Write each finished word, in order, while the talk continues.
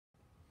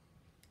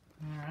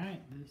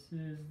Alright, this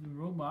is the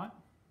robot.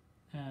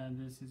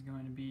 This is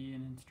going to be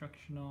an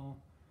instructional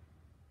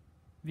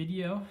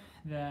video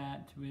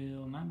that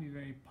will not be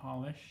very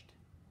polished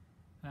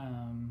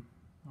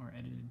or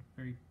edited.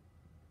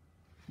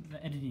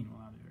 The editing will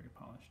not be very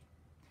polished.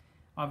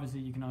 Obviously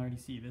you can already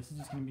see this is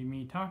just going to be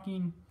me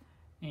talking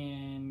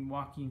and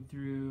walking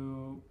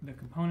through the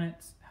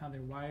components, how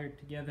they're wired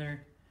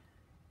together,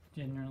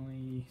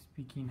 generally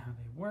speaking how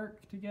they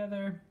work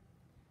together,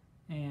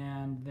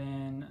 and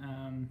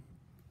then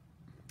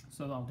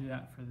so I'll do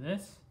that for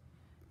this.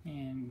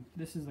 And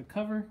this is the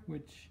cover,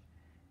 which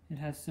it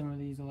has some of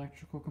these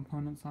electrical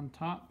components on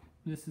top.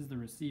 This is the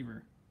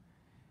receiver,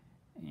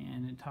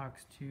 and it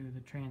talks to the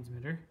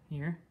transmitter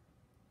here.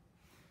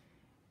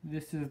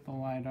 This is the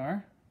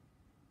LiDAR.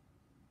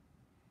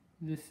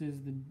 This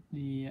is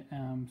the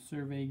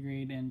survey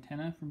grade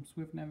antenna from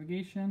Swift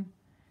Navigation.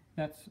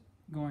 That's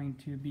going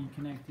to be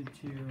connected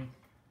to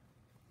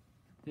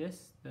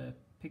this, the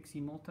Piksi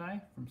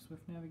multi from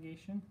Swift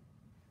Navigation.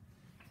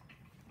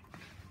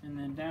 And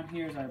then down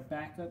here is our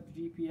backup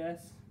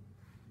GPS,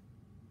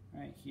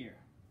 right here,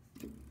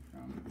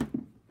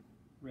 from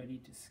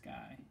Ready to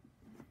Sky.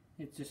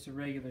 It's just a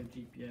regular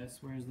GPS,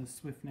 whereas the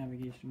Swift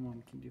Navigation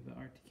one can do the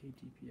RTK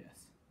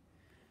GPS.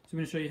 So I'm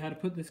going to show you how to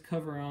put this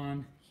cover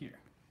on here.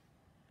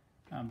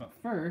 But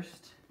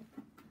first,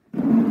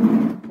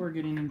 before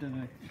getting into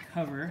the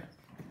cover,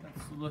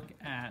 let's look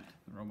at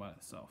the robot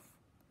itself.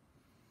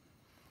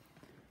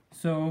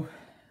 So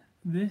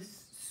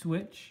this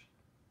switch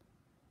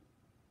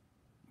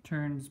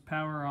turns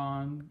power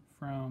on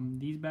from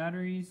these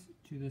batteries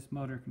to this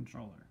motor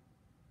controller.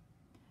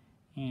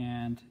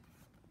 And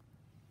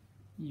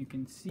you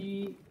can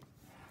see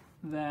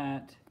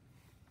that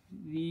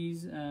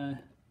these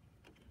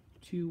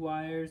two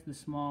wires, the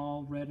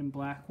small red and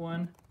black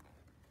one,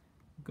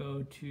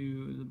 go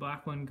to, the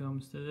black one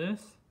comes to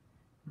this,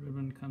 the red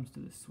one comes to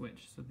the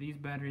switch. So these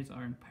batteries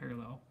are in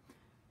parallel,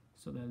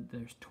 so that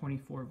there's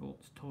 24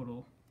 volts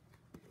total.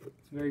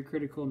 It's very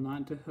critical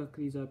not to hook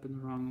these up in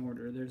the wrong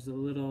order. There's a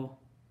little,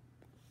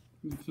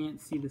 you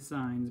can't see the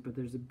signs, but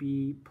there's a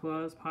B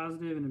plus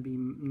positive and a B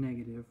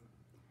negative.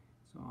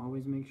 So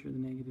always make sure the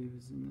negative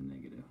is in the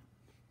negative.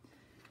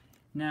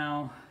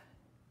 Now,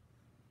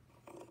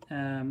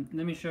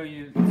 let me show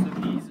you,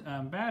 so these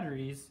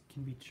batteries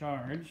can be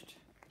charged,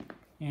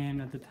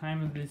 and at the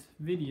time of this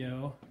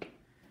video,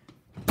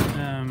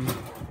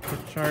 the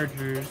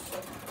chargers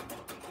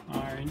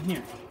are in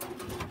here.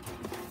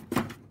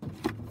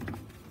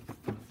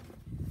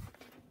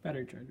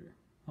 Battery charger.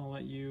 I'll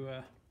let you,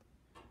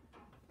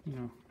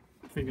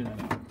 figure that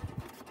out.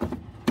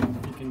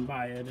 You can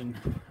buy it, and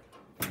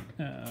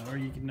or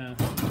you can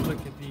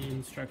look at the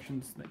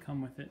instructions that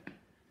come with it.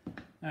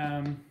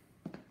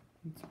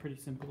 It's pretty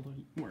simple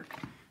to work.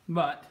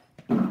 But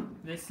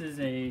this is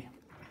a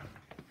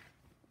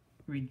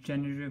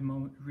regenerative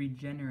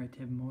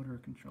motor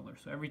controller.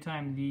 So every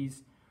time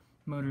these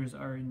motors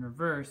are in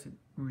reverse, it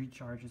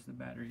recharges the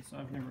battery. So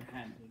I've never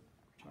had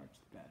to charge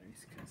the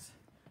batteries, because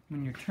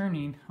when you're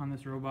turning on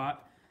this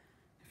robot,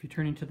 if you're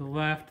turning to the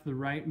left, the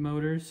right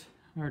motors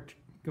are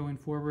going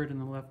forward and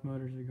the left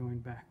motors are going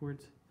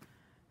backwards.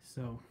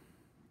 So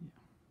yeah,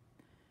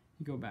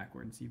 you go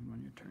backwards even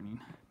when you're turning.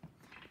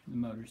 The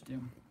motors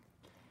do.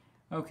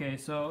 Okay,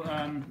 so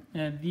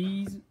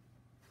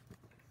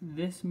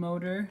this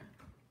motor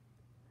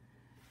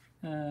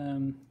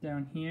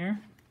down here,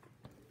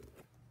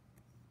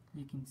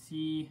 you can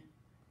see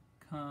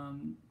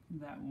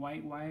that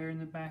white wire in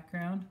the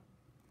background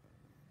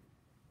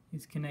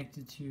is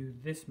connected to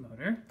this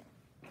motor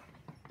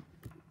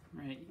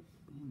right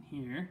in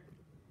here,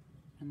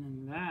 and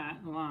then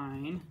that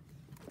line,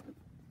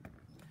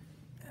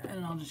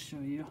 and I'll just show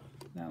you,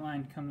 that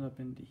line comes up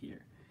into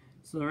here.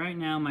 So right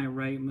now my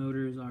right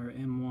motors are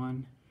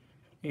M1A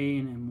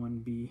and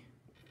M1B,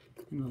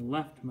 and the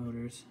left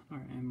motors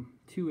are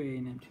M2A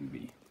and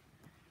M2B.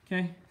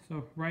 Okay,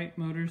 so right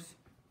motors,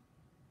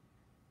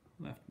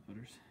 left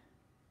motors.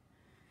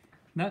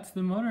 That's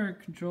the motor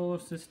controller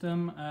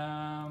system.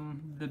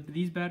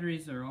 These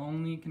batteries are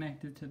only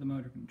connected to the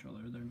motor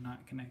controller. They're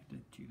not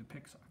connected to the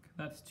Pixhawk.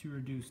 That's to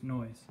reduce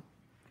noise.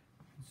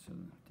 So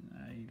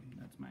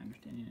that's my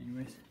understanding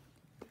anyways.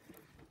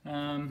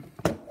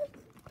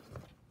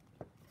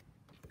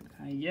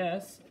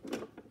 Yes,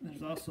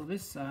 there's also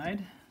this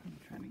side. I'm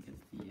trying to get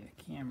the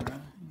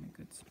camera in a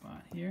good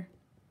spot here.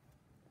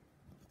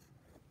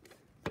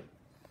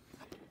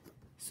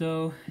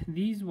 So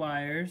these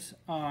wires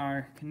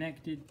are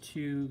connected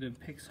to the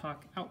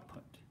Pixhawk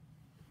output.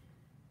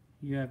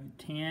 You have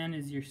tan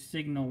is your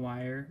signal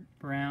wire,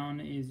 brown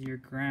is your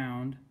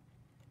ground,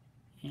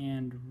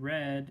 and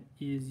red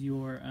is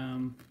your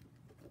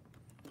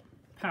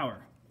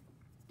power.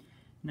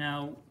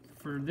 Now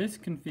for this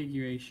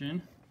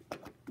configuration,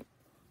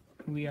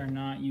 we are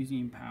not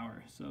using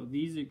power. So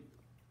these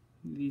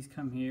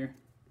come here,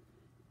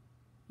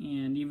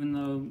 and even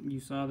though you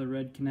saw the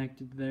red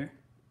connected there,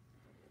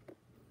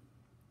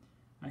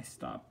 I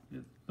stopped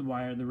the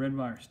wire, the red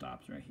wire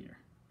stops right here.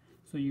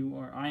 So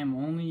I am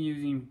only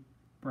using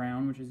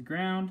brown, which is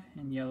ground,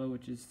 and yellow,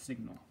 which is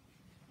signal.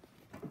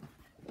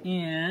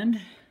 And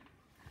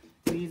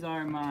these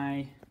are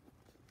my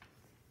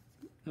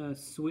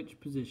switch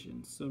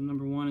positions. So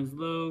number 1 is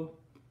low,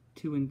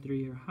 2 and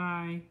 3 are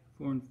high,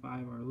 4 and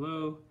 5 are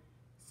low,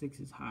 6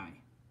 is high.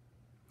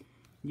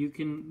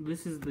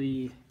 This is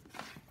the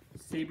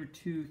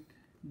Sabertooth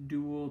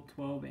dual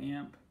 12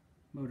 amp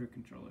motor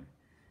controller.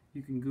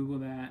 You can Google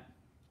that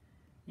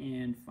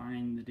and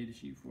find the data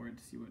sheet for it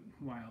to see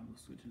why all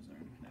those switches are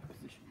in that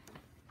position.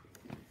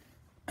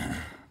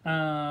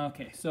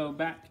 Okay, so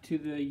back to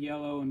the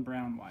yellow and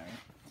brown wire.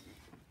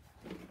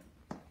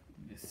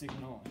 The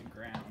signal and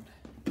ground.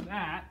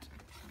 That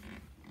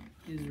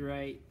is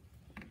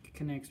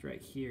connects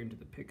right here into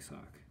the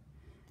Pixhawk.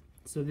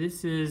 So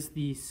this is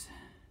the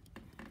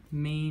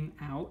main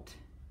out,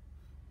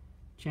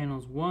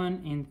 channels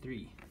 1 and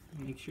 3.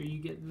 Make sure you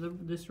get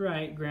this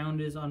right.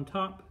 Ground is on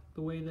top,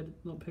 the way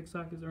that the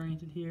Pixhawk is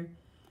oriented here,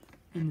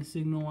 and the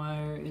signal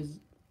wire is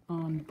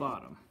on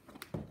bottom.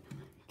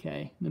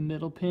 Okay, the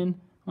middle pin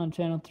on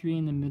channel 3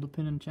 and the middle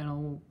pin on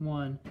channel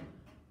 1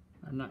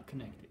 are not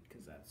connected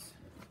because that's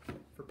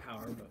for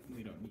power, but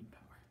we don't need power.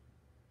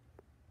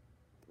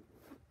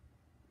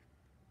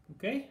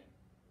 Okay?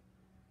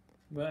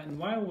 But and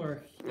while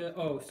we're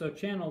so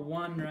channel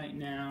 1 right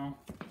now,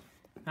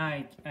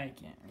 I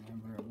can't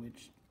remember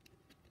which.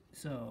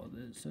 So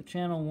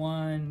channel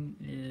 1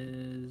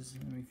 is,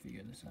 let me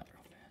figure this out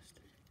real fast.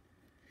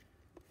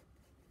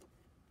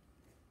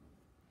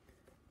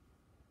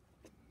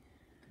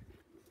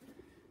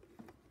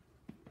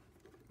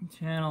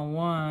 Channel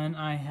 1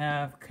 I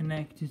have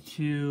connected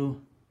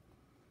to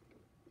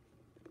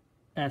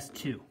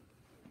S2.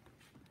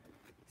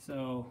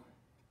 So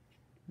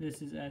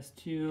this is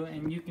S2,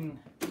 and you can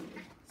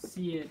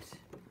see it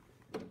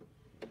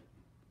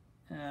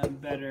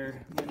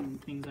better when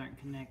things aren't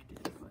connected,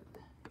 but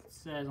it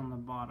says on the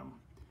bottom.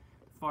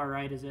 Far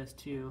right is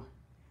S2,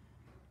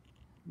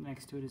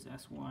 next to it is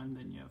S1,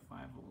 then you have 5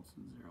 volts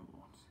and 0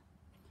 volts.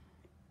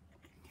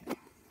 Okay.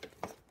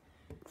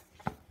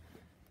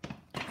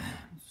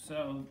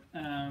 So,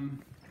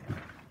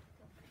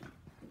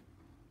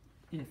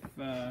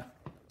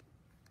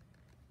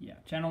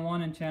 channel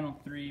 1 and channel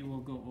 3 we'll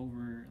go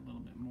over a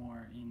little bit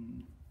more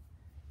in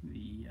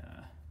the,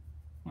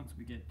 once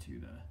we get to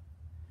the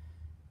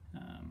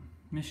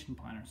mission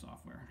planner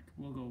software.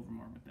 We'll go over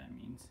more what that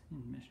means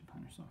in mission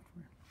planner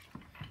software.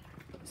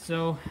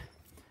 So,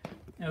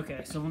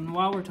 okay, so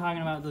while we're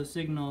talking about those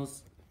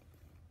signals,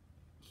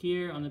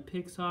 here on the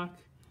Pixhawk,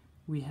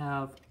 we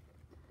have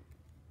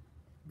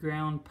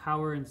ground,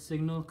 power, and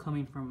signal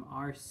coming from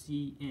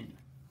RC in.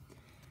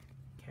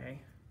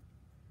 Okay.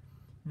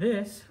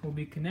 This will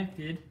be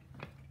connected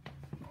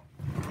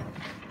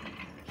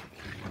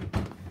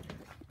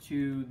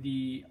to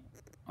the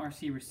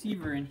RC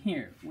receiver in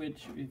here,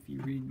 which, if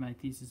you read my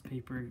thesis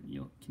paper,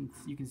 you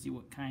can see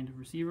what kind of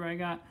receiver I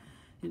got.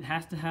 It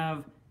has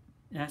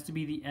to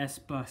be the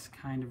S-bus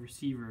kind of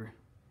receiver,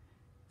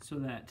 so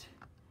that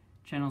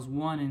channels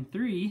 1 and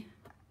 3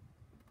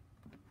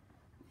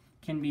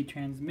 can be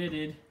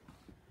transmitted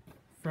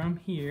from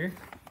here.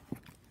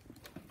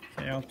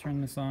 Okay, I'll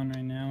turn this on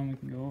right now and we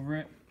can go over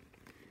it.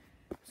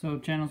 So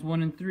channels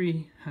 1 and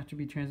 3 have to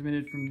be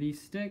transmitted from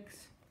these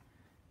sticks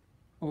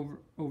over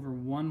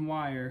one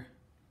wire.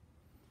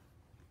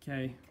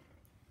 Okay,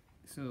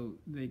 so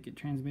they get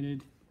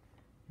transmitted,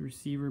 the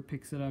receiver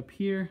picks it up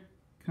here,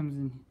 comes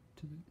in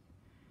to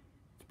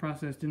it's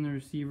processed in the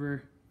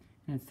receiver,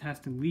 and it has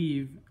to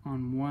leave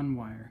on one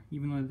wire,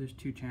 even though there's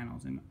 2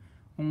 channels, and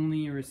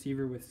only a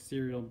receiver with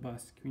serial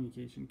bus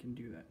communication can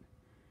do that.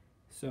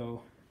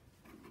 So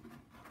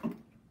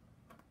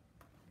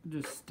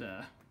just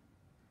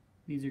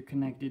these are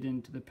connected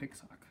into the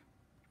Pixhawk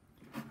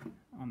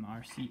on the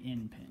RC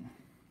in pin.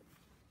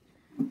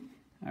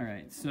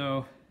 Alright,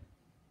 so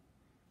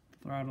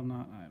throttle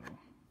not idle.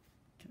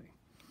 Okay.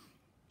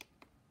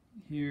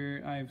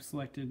 Here I've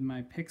selected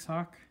my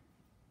Pixhawk.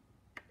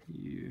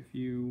 If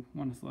you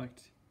want to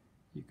select,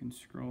 you can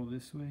scroll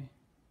this way.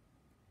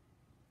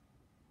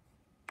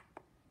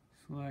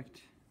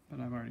 Select, but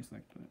I've already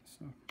selected it,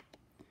 so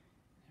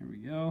here we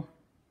go.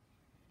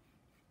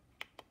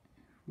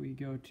 If we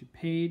go to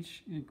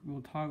page, it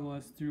will toggle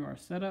us through our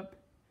setup.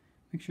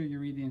 Make sure you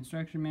read the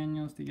instruction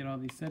manuals to get all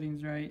these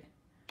settings right.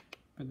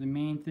 But the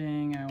main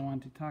thing I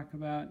want to talk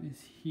about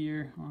is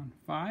here on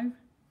 5.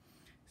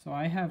 So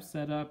I have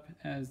set up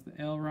as the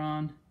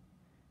aileron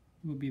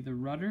will be the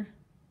rudder.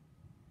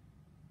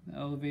 The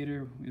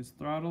elevator is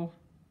throttle.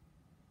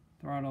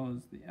 Throttle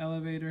is the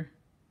elevator.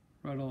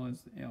 Rudder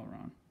is the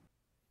aileron.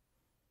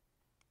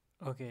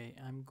 Okay,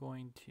 I'm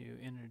going to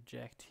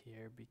interject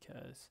here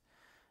because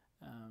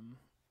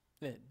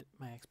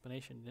my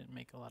explanation didn't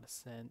make a lot of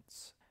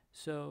sense.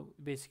 So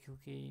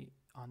basically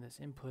on this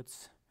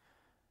inputs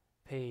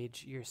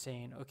page, you're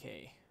saying,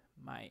 okay,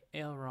 my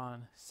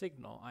aileron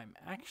signal I'm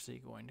actually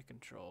going to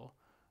control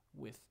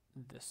with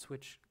the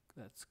switch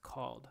that's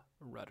called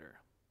rudder.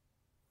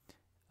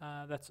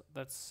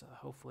 That's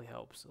hopefully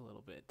helps a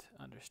little bit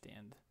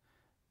understand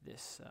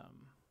this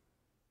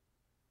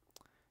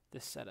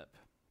this setup.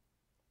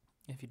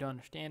 If you don't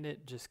understand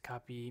it, just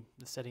copy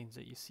the settings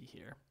that you see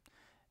here.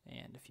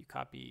 And if you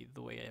copy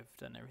the way I've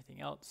done everything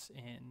else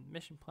in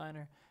Mission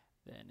Planner,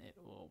 then it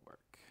will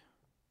work.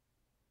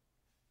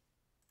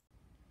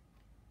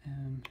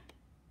 And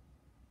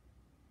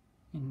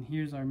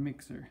here's our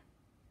mixer.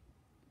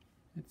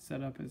 It's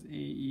set up as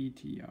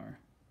AETR.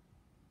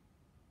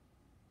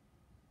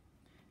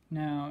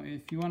 Now,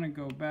 if you want to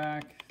go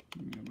back,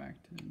 let me go back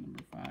to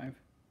number 5.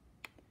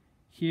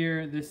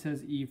 Here, this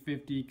says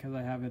E50 because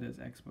I have it as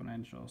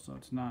exponential, so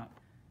it's not,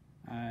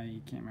 I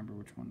can't remember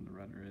which one the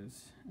rudder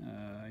is.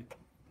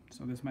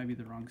 So this might be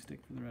the wrong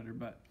stick for the rudder,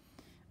 but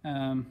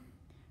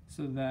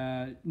so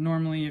that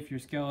normally if your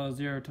scale is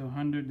 0 to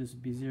 100, this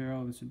would be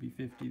 0, this would be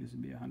 50, this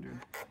would be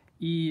 100.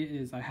 E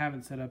is, I have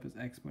it set up as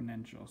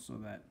exponential so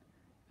that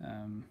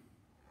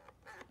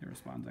it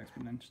responds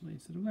exponentially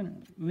instead of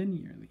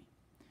linearly.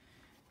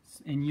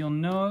 And you'll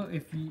know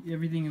if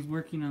everything is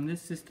working on this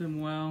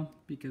system well,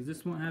 because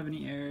this won't have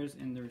any errors,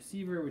 and the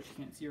receiver, which you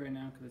can't see right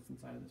now because it's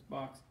inside of this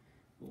box,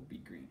 will be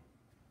green.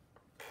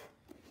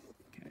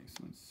 Okay,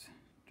 so let's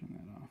turn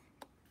that off.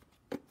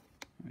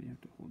 Oh, you have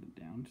to hold it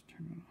down to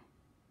turn it off.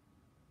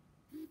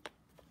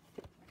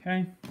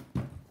 Okay.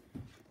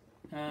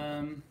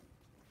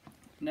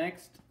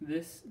 Next,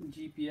 this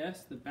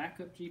GPS, the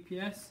backup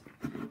GPS,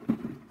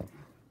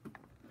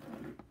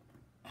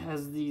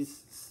 has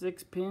these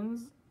 6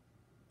 pins.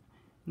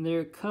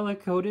 They're color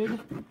coded.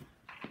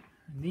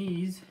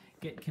 These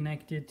get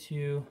connected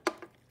to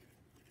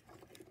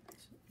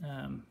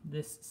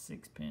this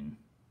 6-pin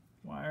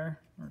wire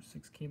or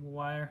 6 cable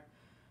wire.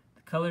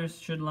 The colors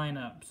should line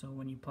up, so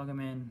when you plug them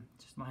in,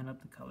 just line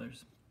up the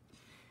colors.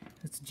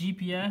 It's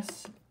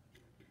GPS,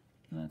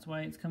 and that's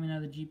why it's coming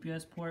out of the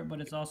GPS port, but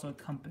it's also a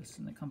compass,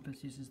 and the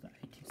compass uses the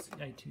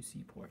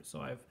I2C port. So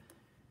I've,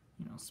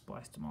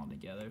 spliced them all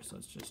together, so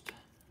it's just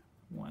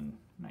one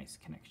nice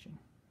connection.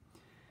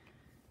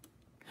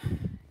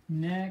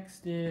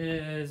 Next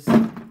is,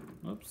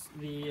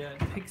 the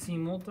Piksi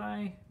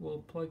multi will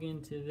plug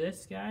into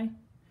this guy.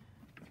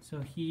 So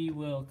he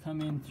will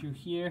come in through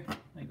here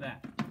like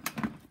that.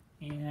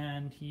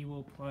 And he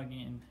will plug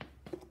in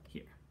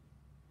here.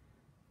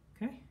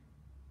 Okay.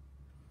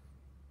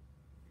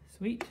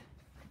 Sweet.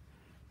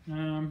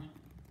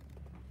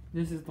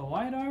 This is the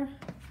LiDAR.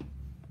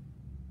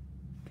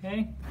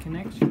 Okay,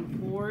 connection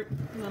port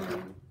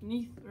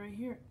underneath right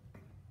here.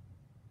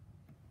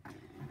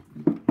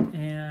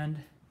 And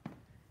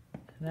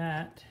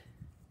that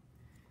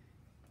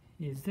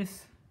is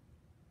this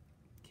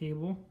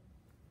cable.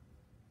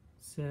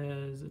 It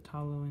says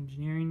Italo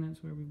Engineering,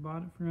 that's where we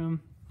bought it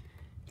from.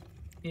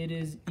 It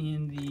is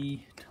in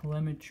the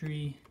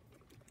telemetry.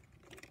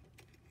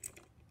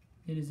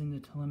 It is in the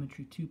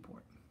telemetry 2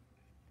 port.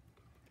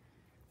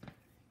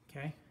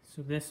 Okay,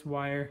 so this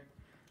wire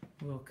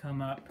will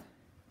come up.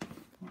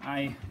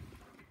 I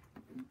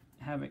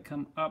have it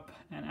come up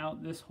and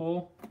out this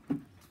hole,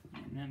 and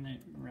then they're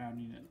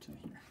routing it to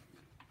here.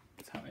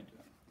 That's how I do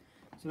it.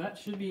 So that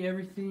should be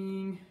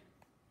everything.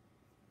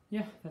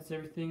 Yeah, that's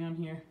everything on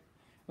here.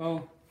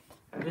 Oh,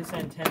 this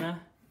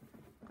antenna,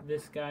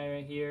 this guy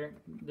right here,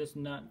 this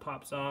nut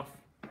pops off.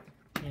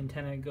 The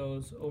antenna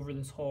goes over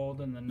this hole,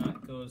 then the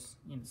nut goes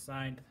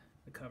inside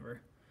the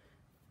cover.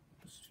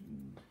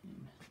 And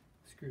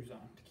screws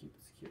on to keep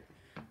it secure.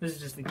 This is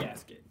just the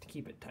gasket to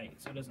keep it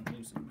tight so it doesn't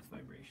loosen with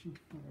vibration.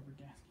 Rubber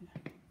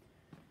gasket.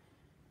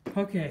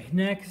 Okay,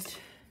 next.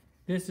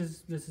 This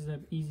is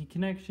an easy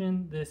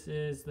connection. This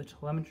is the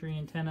telemetry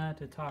antenna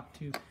to talk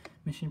to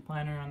Mission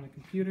Planner on the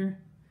computer.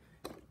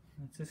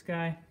 That's this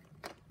guy.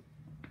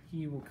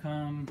 He will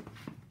come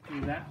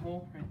through that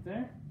hole right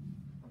there.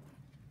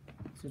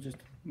 So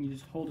you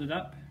just hold it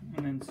up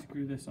and then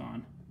screw this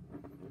on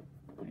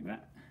like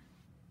that.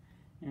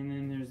 And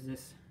then there's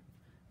this.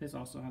 This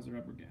also has a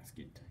rubber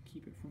gasket to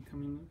keep it from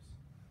coming loose.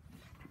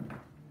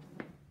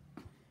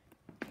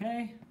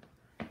 Okay.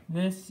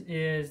 This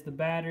is the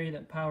battery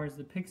that powers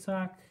the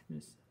Pixhawk.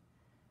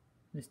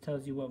 This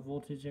tells you what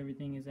voltage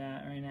everything is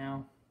at right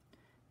now.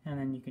 And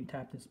then you can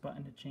tap this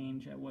button to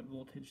change at what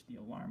voltage the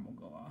alarm will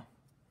go off.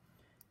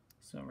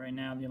 So right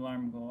now the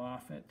alarm will go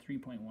off at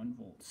 3.1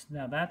 volts.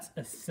 Now that's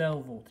a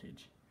cell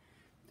voltage.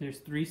 There's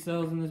 3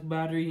 cells in this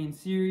battery in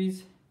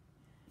series.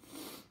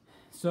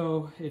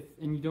 So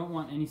and you don't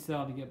want any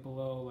cell to get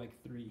below like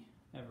 3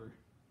 ever.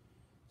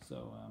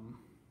 So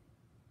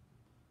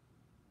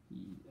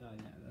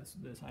yeah, that's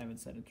this. I have it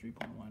set at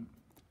 3.1.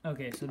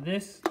 Okay, so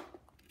this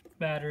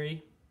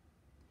battery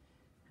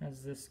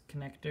has this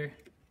connector.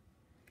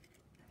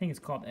 I think it's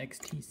called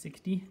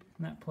XT60,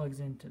 and that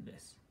plugs into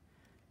this.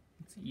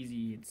 It's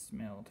easy. It's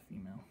male to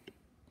female.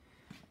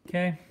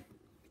 Okay.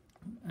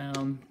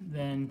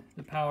 Then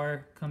the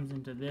power comes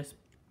into this.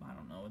 I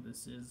don't know what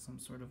this is. Some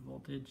sort of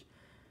voltage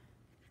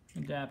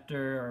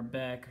adapter or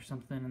back or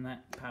something, and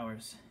that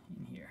powers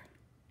in here.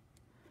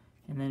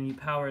 And then you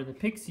power the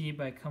Piksi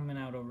by coming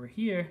out over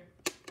here,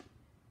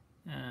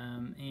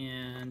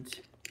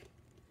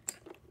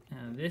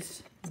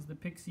 this is the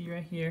Piksi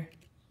right here.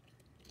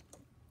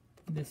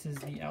 This is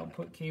the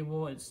output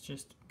cable. It's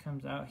just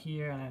comes out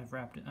here, and I've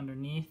wrapped it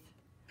underneath.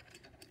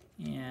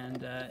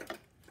 and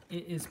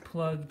it is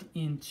plugged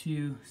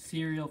into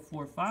serial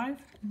 4.5, as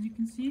you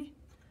can see,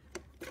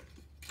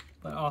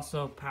 but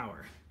also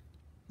power.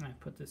 And I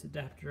put this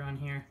adapter on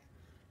here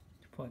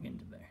to plug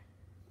into there.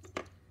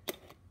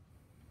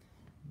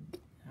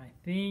 I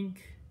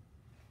think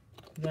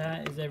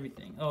that is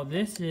everything. Oh,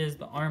 this is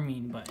the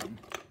arming button.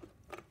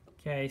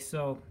 Okay,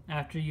 so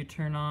after you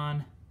turn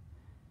on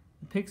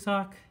the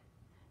Pixhawk,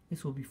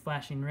 this will be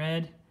flashing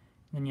red.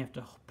 Then you have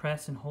to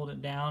press and hold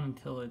it down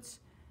until it's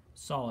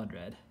solid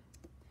red.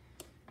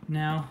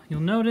 Now,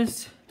 you'll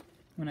notice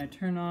when I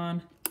turn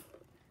on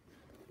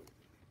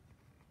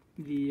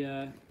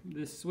the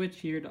this switch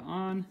here to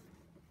on,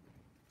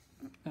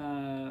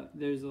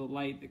 there's a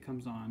light that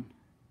comes on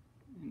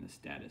in the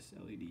status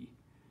LED.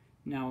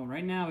 Now,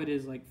 right now it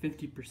is like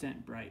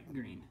 50% bright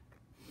green.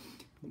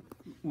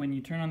 When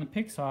you turn on the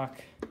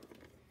Pixhawk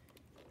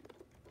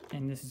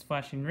and this is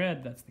flashing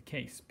red, that's the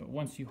case. But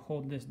once you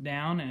hold this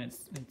down and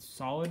it's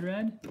solid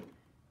red,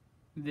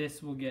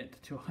 this will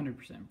get to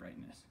 100%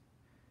 brightness.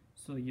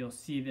 So you'll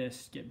see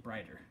this get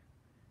brighter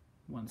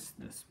once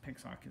this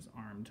Pixhawk is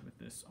armed with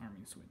this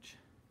arming switch.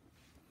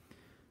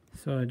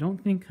 So I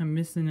don't think I'm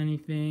missing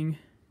anything.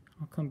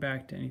 I'll come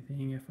back to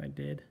anything if I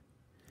did.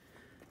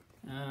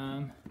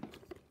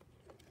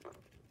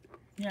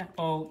 Yeah,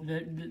 oh,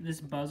 this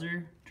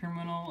buzzer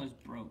terminal is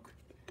broke.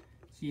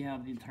 See how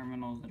the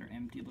terminals that are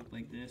empty look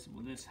like this?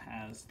 Well, this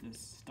has this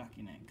stuck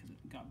in it because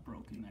it got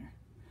broken there.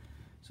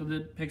 So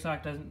the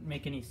Pixhawk doesn't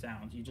make any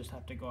sounds. You just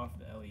have to go off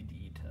the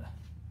LED to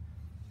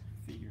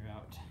figure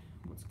out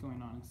what's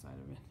going on inside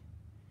of it.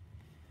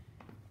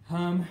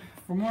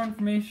 For more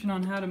information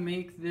on how to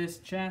make this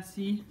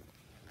chassis,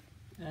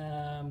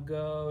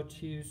 go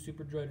to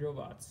Superdroid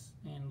Robots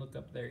and look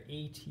up their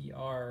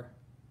ATR,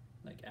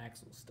 like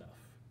axle stuff.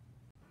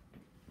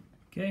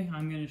 Okay,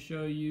 I'm going to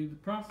show you the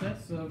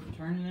process of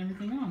turning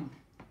everything on.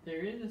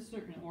 There is a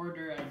certain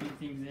order I do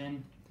things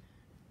in.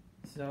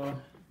 So,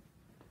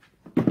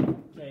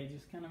 okay,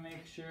 just kind of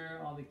make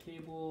sure all the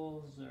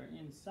cables are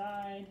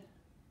inside.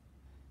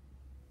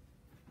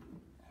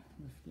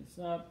 Lift this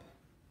up.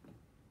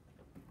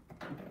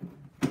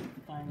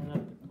 Line it up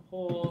with the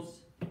holes.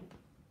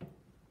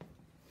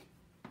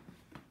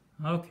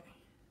 Okay,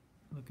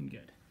 looking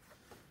good.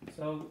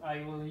 So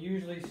I will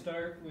usually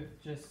start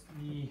with just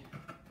the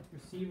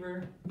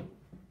receiver,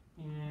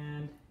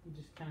 and you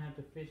just kind of have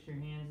to fish your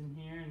hands in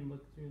here and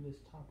look through this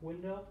top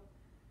window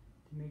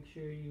to make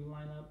sure you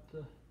line up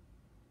the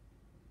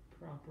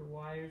proper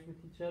wires with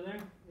each other.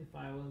 If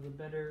I was a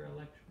better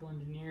electrical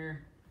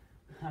engineer,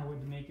 I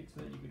would make it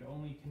so that you could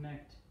only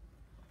connect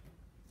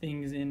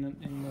things in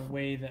the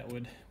way that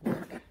would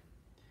work.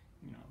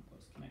 You know,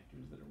 those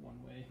connectors that are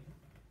one way.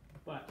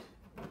 But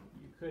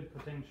you could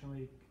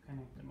potentially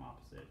connect them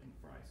opposite and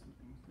fry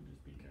something, so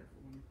just be careful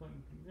when you're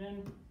plugging things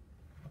in.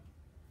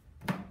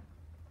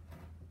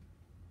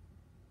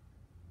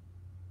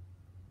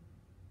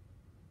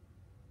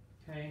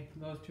 Okay,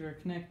 those two are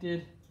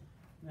connected.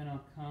 Then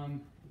I'll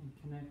come and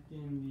connect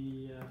in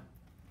the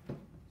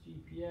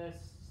GPS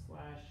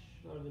slash,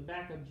 or the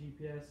backup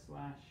GPS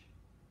slash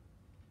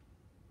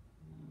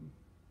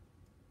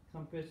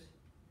compass.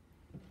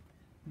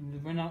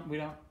 We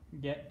don't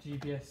get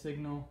GPS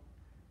signal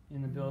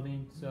in the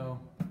building, so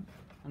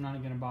I'm not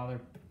going to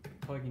bother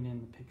plugging in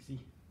the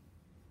Piksi.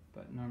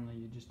 But normally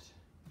you just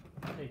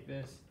take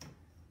this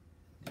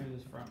through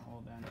this front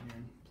hole down here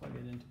and plug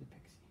it into the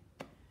Piksi.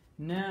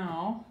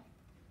 Now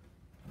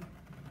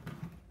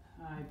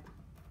I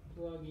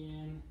plug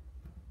in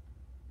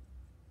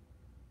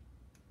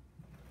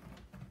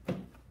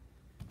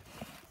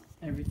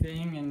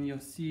everything and you'll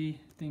see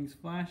things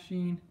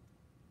flashing.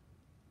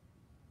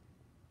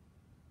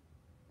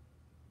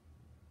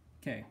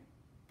 Okay,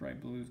 bright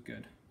blue is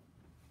good,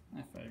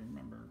 if I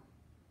remember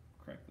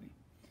correctly.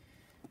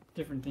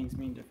 Different things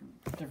mean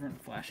different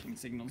flashing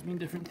signals mean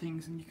different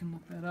things, and you can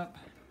look that up.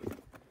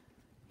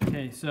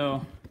 Okay,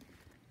 so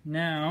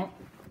now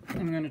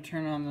I'm going to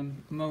turn on the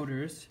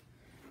motors,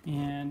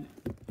 and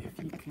if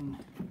you can,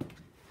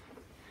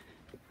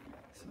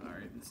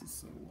 sorry, this is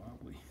so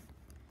wobbly.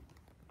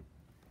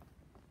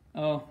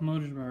 Oh,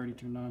 motors were already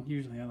turned on.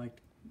 Usually I like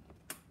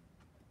to,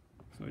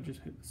 so I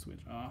just hit the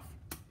switch off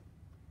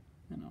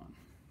and on.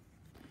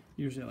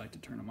 Usually I like to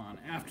turn them on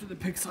after the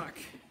Pixhawk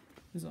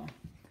is on.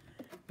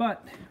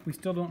 But we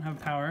still don't have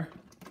power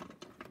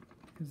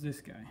because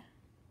this guy.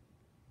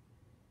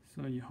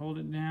 So you hold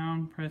it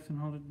down, press and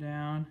hold it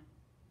down.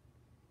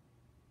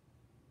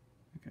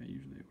 Okay,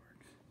 usually it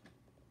works.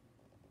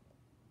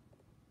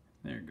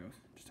 There it goes.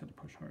 Just have to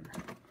push harder.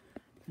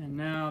 And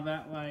now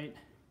that light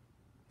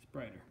is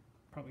brighter.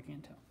 Probably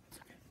can't tell. It's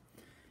okay.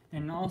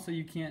 And also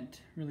you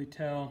can't really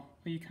tell,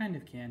 well, you kind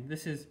of can.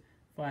 This is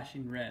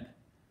flashing red.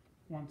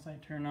 Once I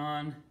turn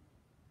on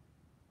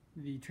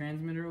the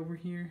transmitter over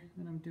here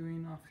that I'm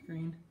doing off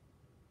screen,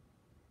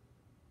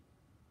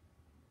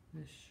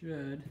 this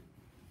should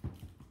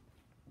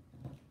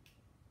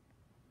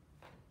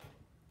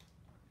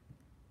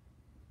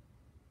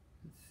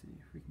let's see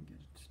if we can get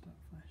it to stop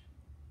flashing.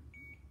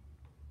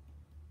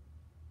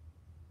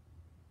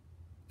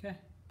 Okay,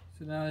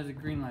 So now there's a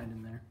green light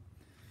in there.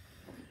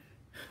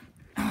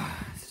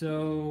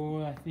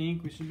 So I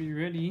think we should be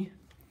ready.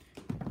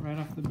 Right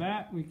off the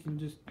bat, we can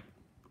just,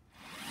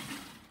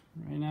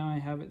 right now I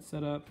have it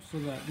set up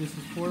so that this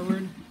is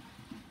forward.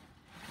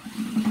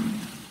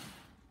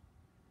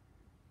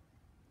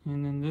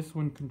 And then this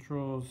one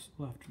controls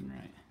left and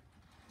right.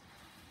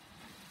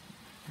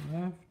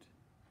 Left.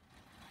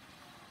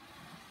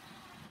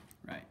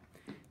 Right.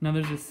 Now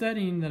there's a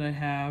setting that I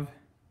have,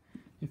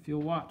 if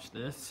you'll watch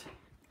this.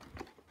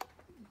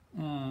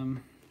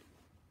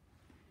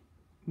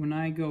 When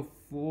I go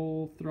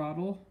full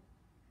throttle,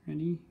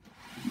 ready?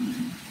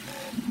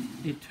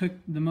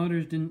 The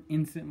motors didn't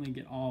instantly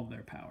get all of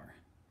their power.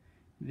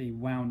 They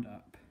wound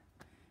up.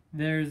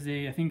 There's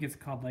I think it's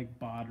called like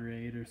baud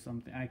rate or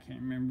something. I can't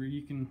remember.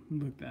 You can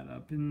look that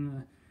up in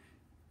the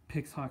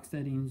Pixhawk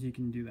settings. You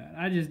can do that.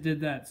 I just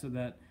did that so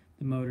that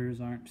the motors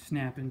aren't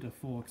snapping to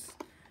full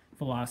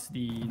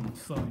velocity and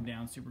slowing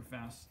down super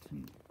fast,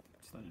 and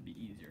just let it be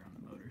easier on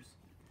the motors.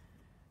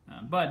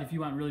 But if you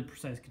want really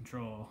precise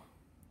control,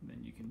 then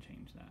you can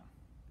change that.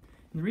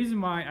 And the reason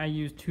why I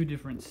use two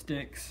different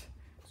sticks,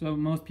 so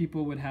most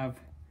people would have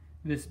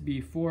this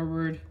be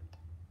forward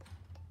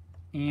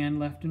and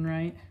left and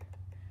right,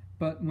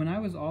 but when I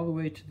was all the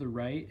way to the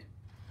right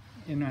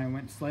and I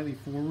went slightly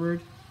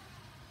forward,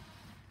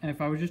 and if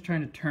I was just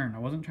trying to turn, I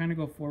wasn't trying to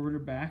go forward or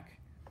back,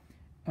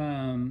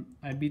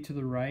 I'd be to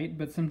the right,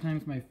 but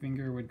sometimes my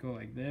finger would go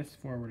like this,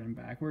 forward and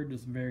backward,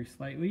 just very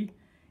slightly,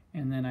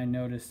 and then I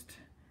noticed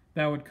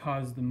that would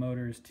cause the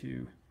motors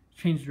to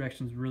change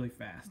directions really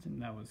fast,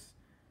 and that was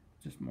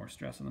just more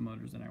stress on the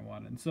motors than I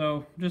wanted.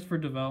 So just for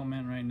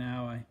development right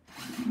now, I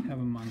have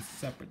them on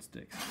separate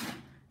sticks. So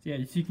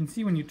yeah, so you can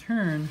see when you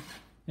turn,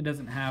 it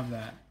doesn't have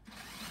that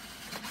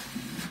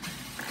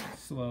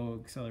slow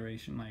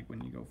acceleration like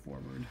when you go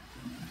forward.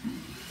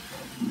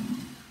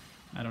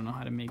 I don't know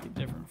how to make it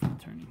different from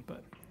turning,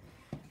 but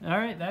all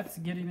right, that's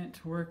getting it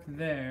to work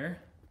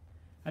there.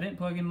 I didn't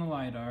plug in the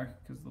LiDAR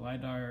because the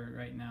LiDAR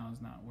right now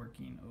is not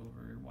working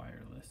over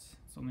wireless.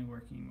 It's only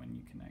working when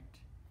you connect.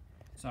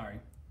 Sorry.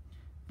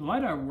 The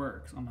LiDAR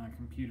works on my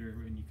computer.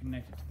 When you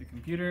connect it to the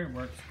computer, it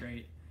works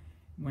great.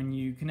 When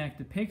you connect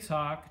the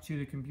Pixhawk to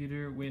the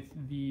computer with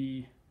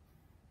the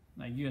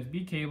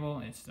USB cable,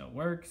 it still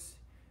works.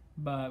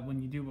 But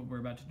when you do what we're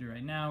about to do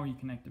right now, where you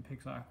connect the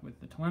Pixhawk with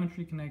the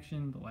telemetry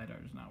connection, the LiDAR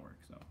does not work.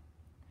 So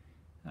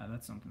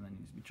that's something that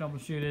needs to be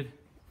troubleshooted.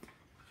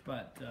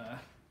 But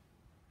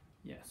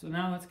yeah, so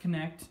now let's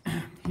connect.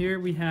 Here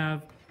we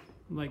have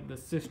like the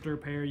sister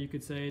pair, you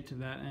could say, to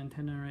that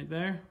antenna right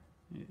there.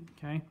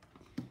 Okay,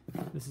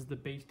 this is the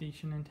base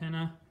station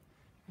antenna,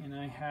 and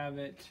I have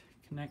it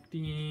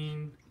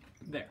connecting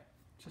there,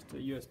 just a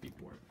USB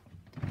port.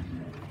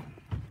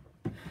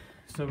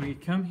 So we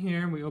come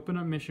here, we open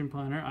up Mission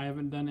Planner. I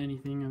haven't done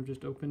anything, I've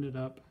just opened it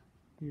up.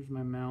 Here's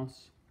my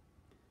mouse.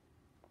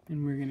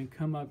 And we're gonna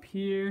come up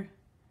here.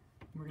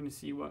 We're gonna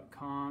see what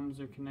comms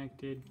are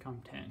connected.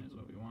 COM 10 is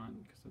what we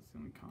want, because that's the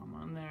only comm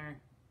on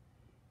there.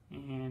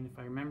 And if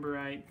I remember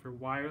right, for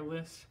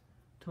wireless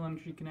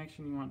telemetry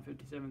connection, you want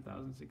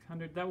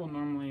 57,600. That will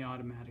normally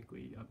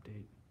automatically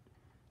update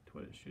to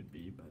what it should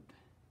be, but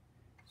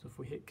so if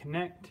we hit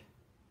connect, it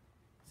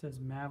says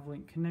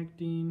Mavlink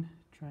connecting,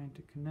 trying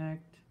to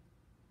connect,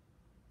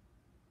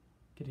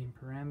 getting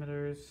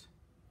parameters.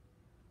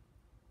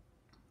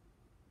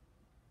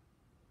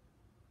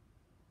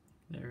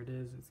 There it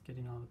is, it's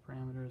getting all the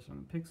parameters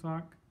from the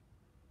Pixhawk.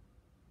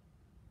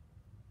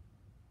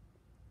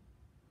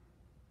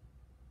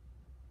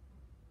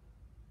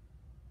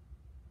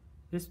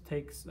 This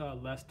takes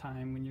less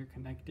time when you're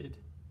connected,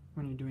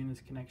 when you're doing this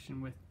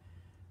connection with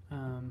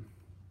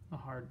a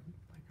hard,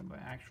 like an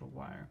actual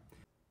wire.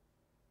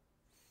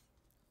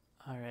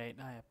 Alright,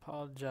 I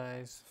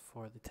apologize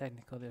for the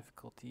technical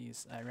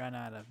difficulties. I ran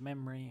out of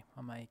memory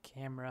on my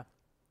camera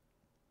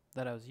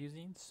that I was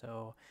using,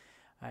 so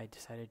I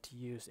decided to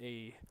use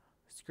a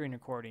screen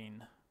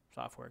recording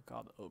software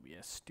called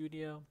OBS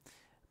Studio,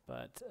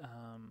 but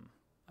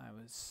I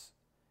was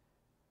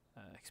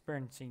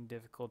experiencing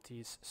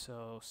difficulties,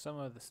 so some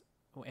of this,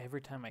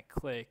 every time I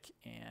click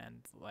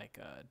and like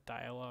a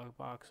dialog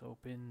box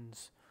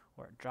opens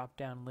or a drop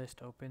down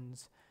list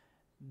opens,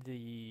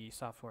 the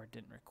software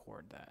didn't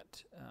record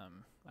that.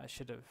 I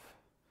should have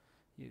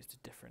used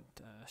a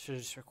different, should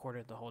have just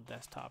recorded the whole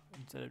desktop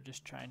instead of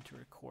just trying to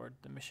record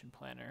the Mission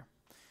Planner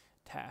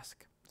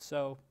task.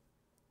 So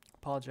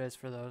apologize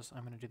for those.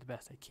 I'm going to do the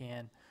best I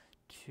can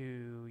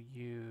to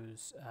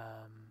use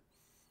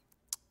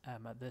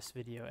this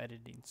video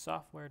editing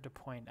software to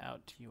point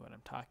out to you what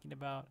I'm talking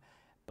about,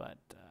 but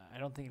I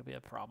don't think it'll be a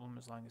problem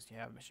as long as you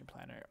have Mission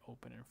Planner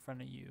open in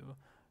front of you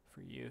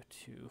for you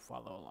to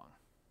follow along.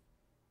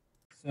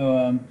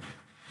 So,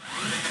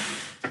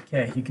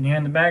 okay, you can hear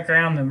in the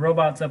background the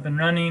robot's up and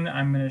running.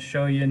 I'm going to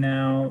show you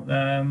now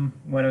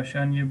what I was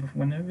showing you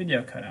when the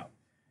video cut out.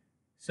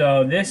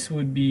 So this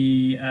would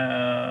be,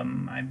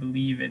 I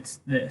believe it's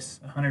this,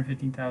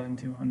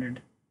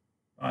 115,200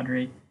 baud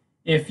rate.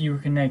 if you were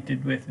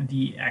connected with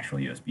the actual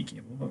USB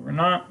cable, but we're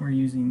not. We're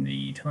using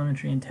the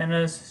telemetry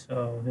antennas,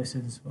 so this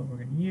is what we're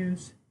going to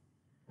use.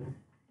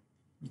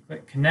 You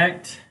click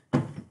connect,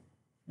 and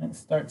it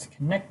starts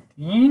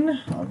connecting,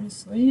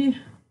 obviously.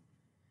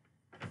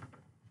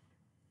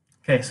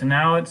 Okay, so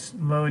now it's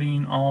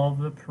loading all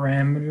the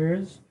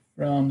parameters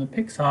from the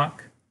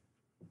Pixhawk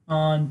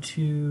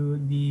onto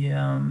the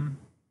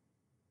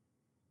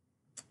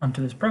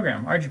onto this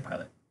program,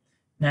 ArduPilot.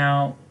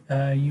 Now,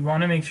 you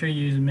want to make sure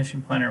you use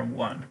Mission Planner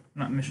 1,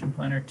 not Mission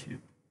Planner 2.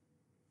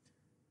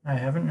 I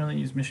haven't really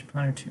used Mission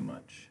Planner 2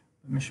 much,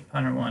 but Mission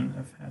Planner 1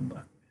 I've had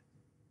luck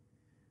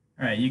with.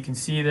 All right, you can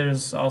see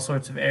there's all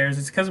sorts of errors.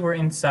 It's because we're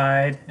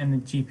inside and the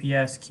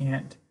GPS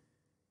can't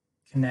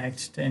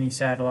connect to any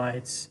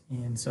satellites,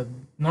 and so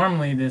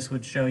normally this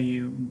would show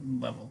you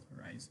level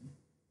horizon.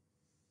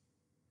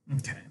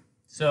 Okay,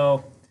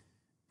 so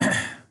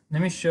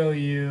let me show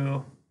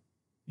you.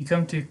 You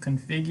come to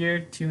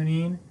configure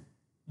tuning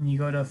and you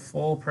go to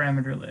full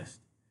parameter list.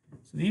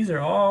 So these are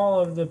all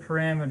of the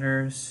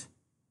parameters.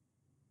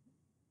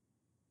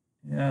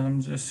 Yeah, I'm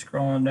just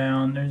scrolling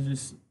down. There's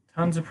just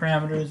tons of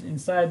parameters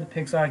inside the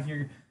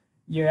Pixhawk.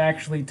 You're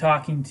actually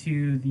talking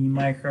to the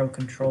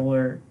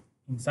microcontroller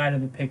inside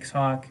of the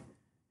Pixhawk,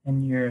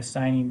 and you're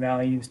assigning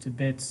values to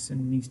bits,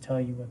 and these tell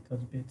you what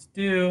those bits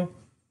do.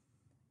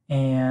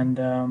 And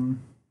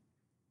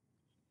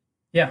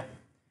yeah,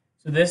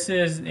 so this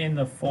is in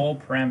the full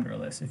parameter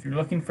list. If you're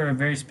looking for a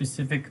very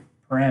specific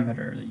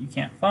parameter that you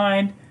can't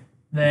find,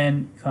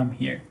 then come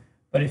here.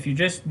 But if you're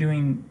just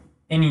doing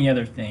any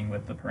other thing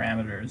with the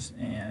parameters,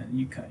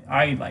 and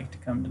I like to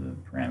come to the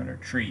parameter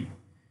tree.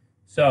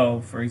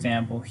 So for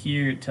example,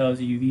 here it tells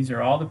you these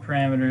are all the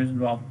parameters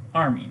involved with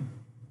arming.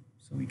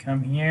 So we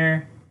come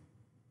here,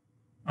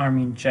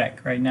 arming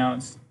check. Right now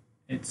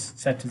it's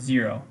set to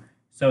 0.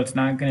 So it's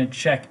not going to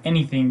check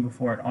anything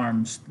before it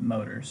arms the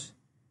motors.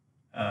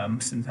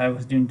 Since I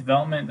was doing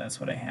development, that's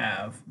what I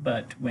have.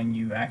 But when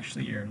you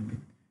actually are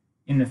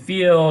in the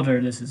field, or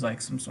this is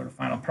like some sort of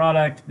final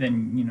product,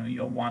 then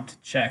you'll want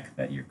to check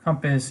that your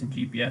compass and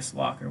GPS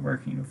lock are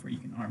working before you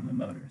can arm the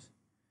motors.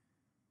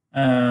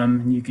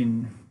 You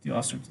can do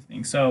all sorts of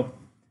things. So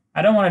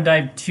I don't want to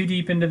dive too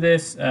deep into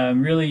this.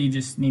 Really, you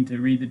just need to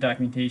read the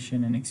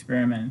documentation and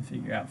experiment and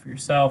figure out for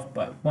yourself.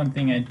 But one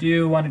thing I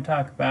do want to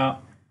talk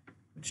about,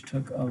 which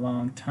took a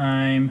long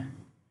time,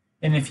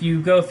 and if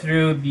you go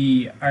through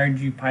the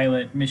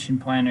ArduPilot Mission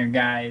Planner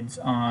guides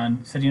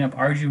on setting up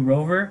Ardu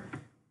Rover,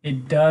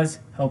 it does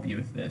help you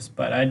with this.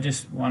 But I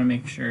just want to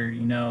make sure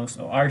you know.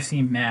 So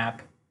RC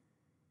map,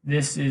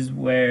 this is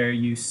where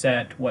you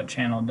set what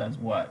channel does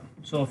what.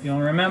 So if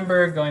you'll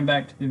remember, going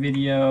back to the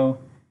video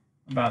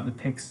about the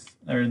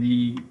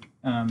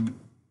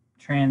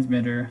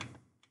transmitter,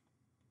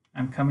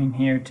 I'm coming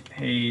here to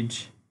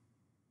page,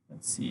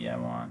 let's see, I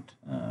want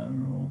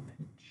roll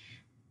pitch.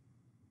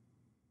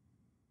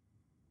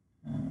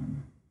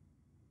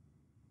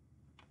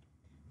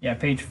 Yeah,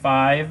 page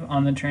 5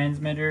 on the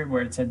transmitter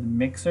where it said the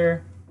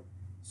mixer.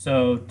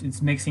 So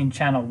it's mixing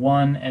channel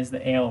 1 as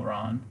the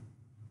aileron.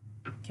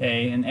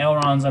 Okay, and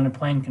aileron's under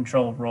plane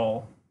control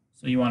roll.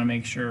 So you want to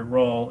make sure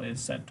roll is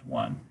set to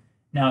 1.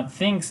 Now it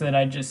thinks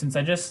that since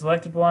I just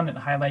selected one, it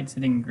highlights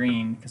it in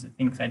green because it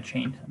thinks I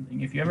changed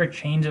something. If you ever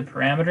change a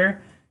parameter,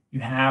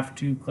 you have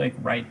to click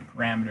write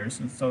parameters,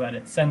 and so that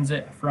it sends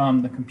it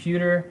from the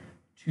computer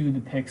to the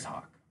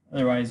Pixhawk.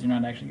 Otherwise, you're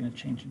not actually going to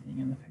change anything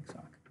in the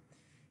Pixhawk.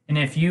 And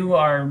if you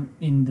are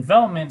in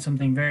development,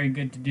 something very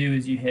good to do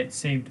is you hit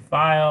save to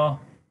file.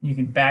 You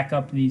can back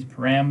up these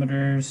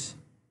parameters.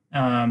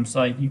 So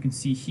like you can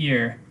see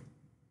here,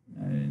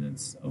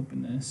 let's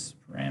open this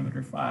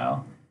parameter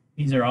file.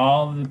 These are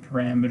all of the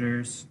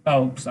parameters.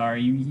 Oh,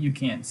 sorry, you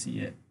can't see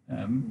it.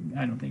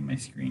 I don't think my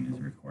screen is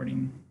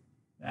recording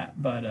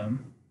that. But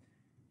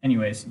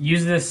anyways,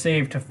 use this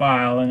save to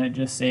file, and it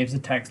just saves a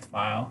text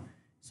file,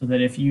 so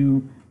that if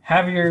you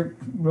have your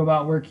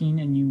robot working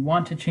and you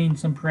want to change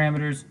some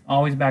parameters,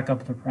 always back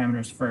up the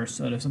parameters first,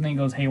 so that if something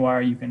goes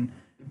haywire, you can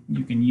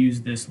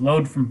use this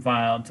load from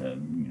file to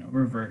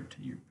revert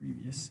to your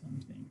previous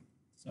thing.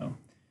 So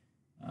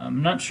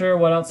I'm not sure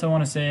what else I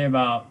want to say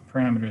about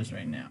parameters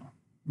right now.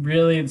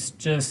 Really, it's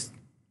just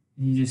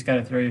you just got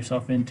to throw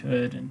yourself into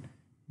it, and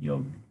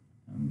you'll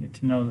get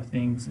to know the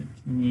things that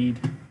you need.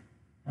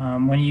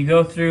 When you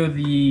go through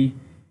the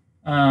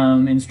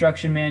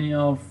instruction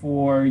manual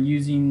for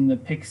using the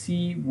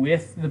Piksi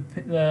with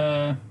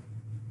the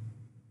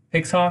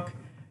Pixhawk,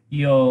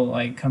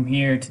 you'll come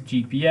here to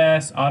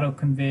GPS, auto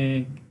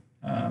config.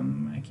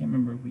 I can't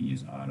remember if we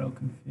use auto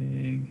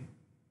config.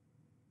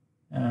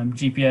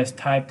 GPS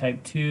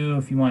type 2.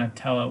 If you want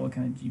to tell it what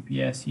kind of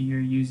GPS you're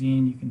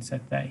using, you can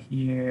set that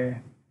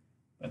here.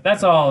 But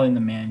that's all in the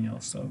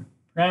manual, so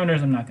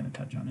parameters I'm not going to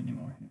touch on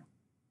anymore here.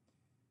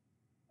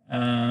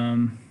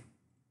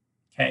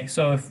 Okay,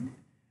 so if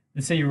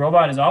let's say your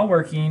robot is all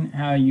working,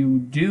 how you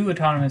do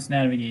autonomous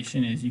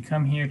navigation is you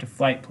come here to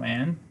flight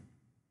plan,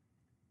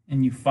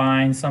 and you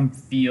find some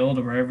field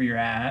or wherever you're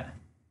at,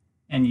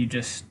 and you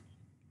just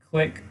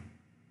click.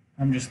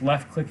 I'm just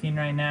left clicking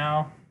right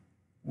now,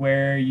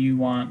 where you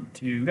want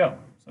to go.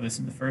 So this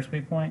is the first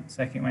waypoint,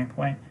 second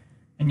waypoint,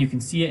 and you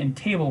can see it in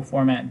table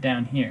format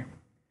down here.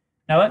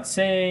 Now let's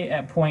say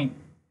at point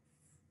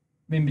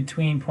in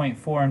between point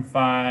 4 and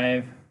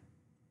 5,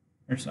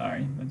 or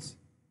sorry,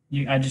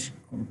 you can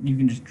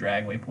just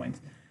drag waypoints.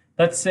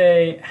 Let's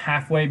say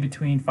halfway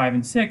between 5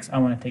 and 6, I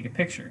want to take a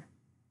picture.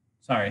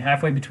 Sorry,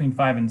 halfway between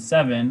 5 and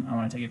 7, I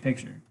want to take a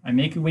picture. I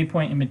make a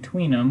waypoint in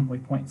between them,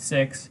 waypoint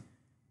 6,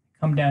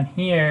 come down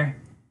here,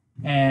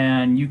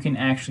 and you can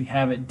actually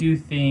have it do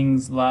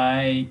things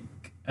like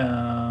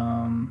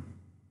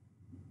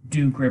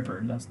do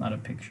gripper. That's not a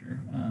picture.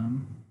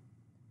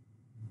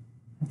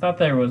 I thought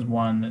there was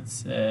one that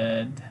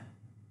said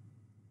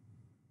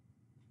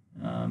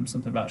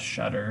something about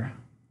shutter.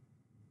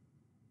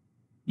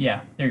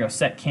 Yeah, there you go,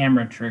 set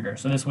camera trigger.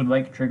 So this would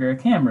like trigger a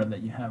camera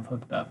that you have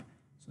hooked up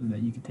so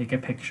that you can take a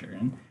picture.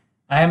 And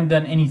I haven't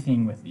done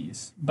anything with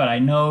these, but I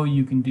know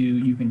you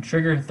can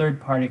trigger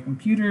third-party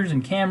computers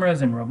and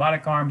cameras and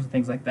robotic arms and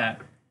things like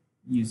that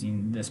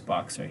using this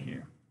box right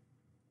here.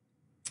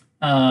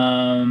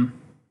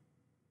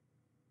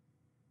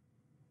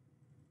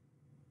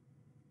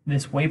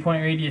 This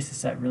waypoint radius is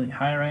set really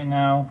high right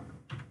now.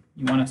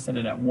 You want to set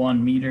it at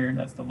 1 meter.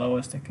 That's the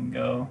lowest it can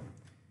go.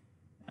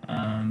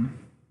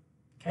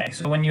 Okay,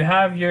 so when you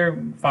have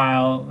your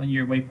file,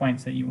 your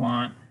waypoints that you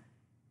want,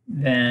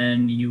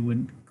 then you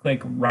would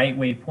click Write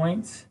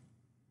Waypoints,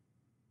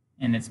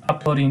 and it's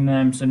uploading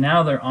them. So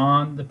now they're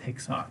on the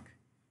Pixhawk.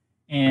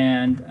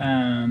 And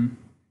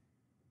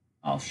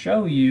I'll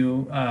show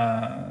you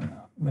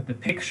with a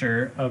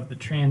picture of the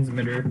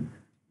transmitter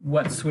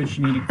what switch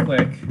you need to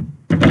click.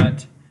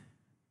 But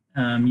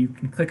you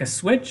can click a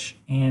switch,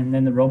 and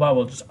then the robot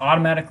will just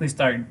automatically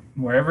start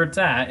wherever it's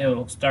at.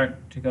 It'll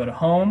start to go to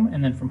home,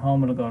 and then from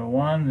home it'll go to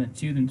 1, then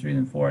 2, then 3,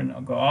 then 4, and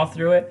it'll go all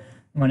through it.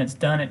 And when it's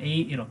done at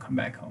 8, it'll come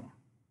back home.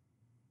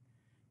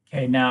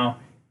 Okay, now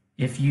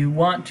if you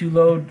want to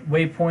load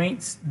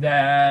waypoints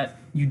that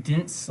you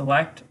didn't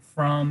select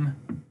from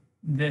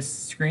this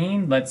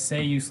screen, let's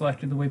say you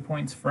selected the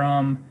waypoints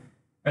from,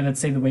 or let's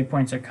say the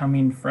waypoints are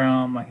coming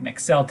from like an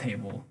Excel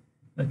table.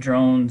 The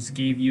drones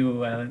gave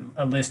you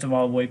a list of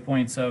all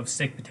waypoints of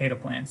sick potato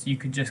plants. You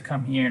could just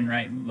come here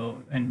and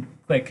load and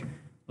click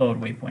load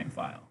waypoint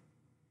file.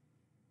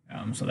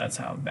 So that's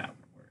how that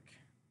would work.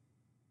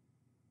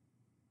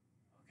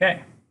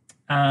 Okay.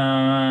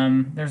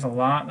 There's a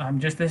lot.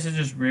 This is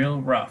just real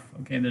rough.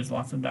 Okay, there's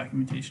lots of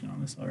documentation on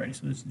this already,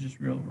 so this is just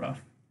real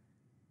rough.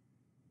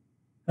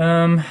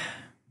 Oh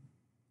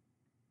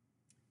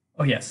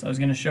yes, I was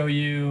going to show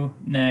you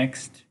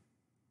next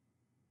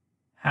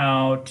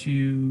how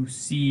to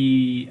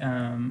see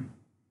a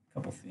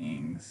couple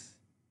things.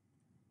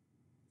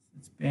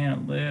 It's been a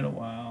little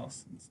while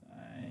since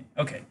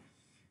okay.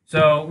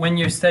 So when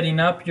you're setting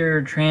up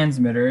your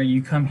transmitter,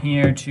 you come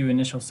here to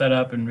initial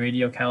setup and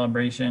radio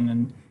calibration.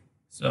 And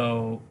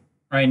so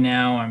right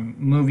now I'm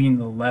moving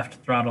the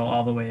left throttle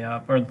all the way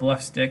up, or the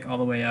left stick all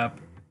the way up,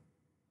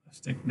 left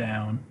stick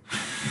down,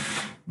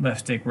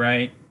 left stick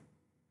right.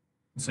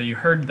 So you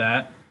heard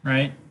that,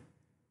 right?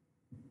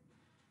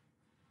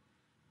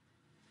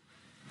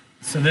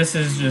 So this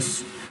is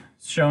just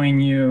showing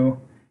you,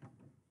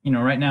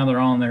 right now they're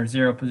all in their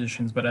 0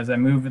 positions, but as I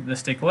move the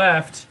stick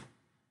left,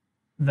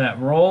 that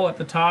roll at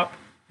the top,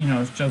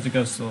 it shows it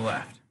goes to the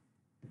left.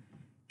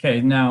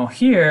 Okay, now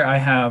here I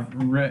have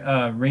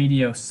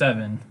radio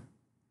 7,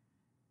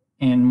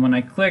 and when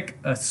I click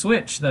a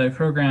switch that I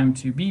programmed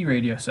to be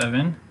radio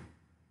 7,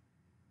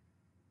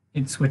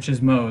 it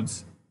switches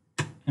modes.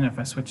 And if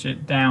I switch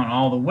it down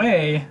all the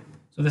way,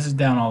 so this is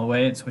down all the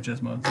way, it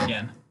switches modes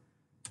again.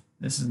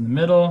 This is in the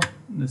middle,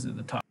 this is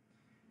the top.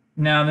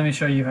 Now let me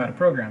show you how to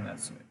program that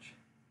switch.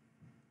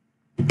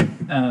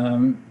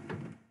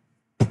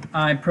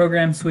 I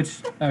programmed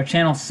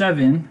channel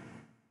 7.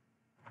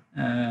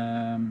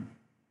 The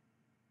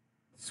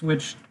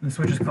switch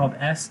is called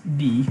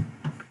SD.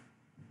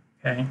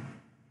 Okay,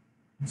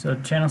 so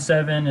channel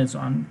 7 is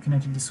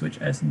connected to switch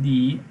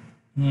SD,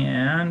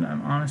 and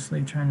I'm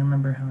honestly trying to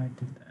remember how I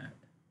did that.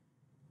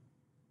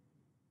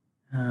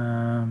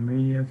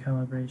 Radio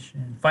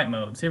calibration, flight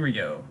modes. Here we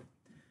go.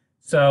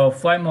 So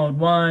flight mode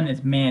 1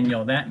 is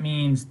manual. That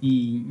means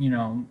the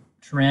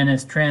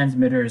Tyrannus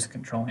transmitter is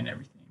controlling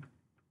everything.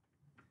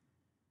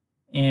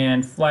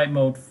 And flight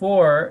mode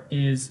 4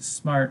 is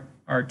smart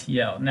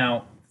RTL.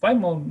 Now flight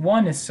mode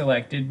 1 is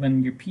selected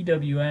when your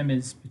PWM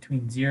is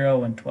between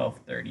 0 and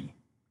 1230.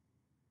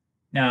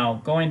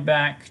 Now going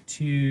back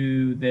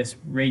to this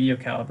radio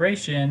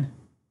calibration,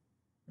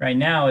 right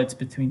now it's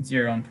between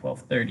 0 and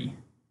 1230.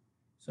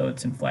 So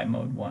it's in flight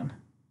mode 1.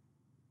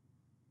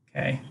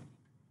 Okay,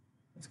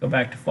 let's go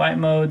back to flight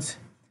modes.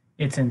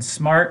 It's in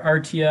smart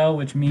RTL,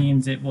 which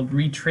means it will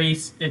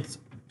retrace its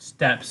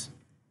steps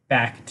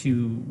back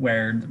to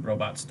where the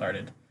robot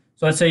started.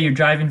 So let's say you're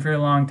driving for a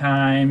long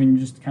time and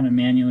you're just kind of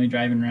manually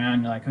driving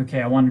around. You're like,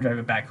 okay, I want to drive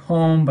it back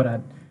home,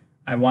 but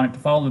I want it to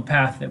follow the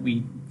path that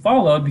we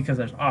followed because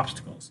there's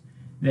obstacles.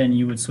 Then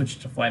you would switch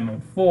to flight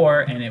mode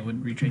 4 and it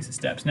would retrace the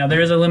steps. Now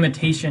there is a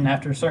limitation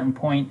after a certain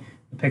point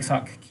the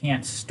Pixhawk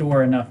can't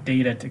store enough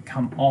data to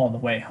come all the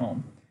way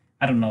home.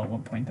 I don't know at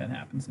what point that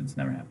happens. It's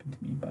never happened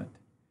to me, but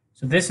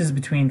so this is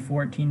between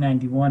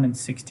 1491 and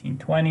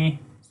 1620.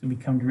 So we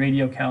come to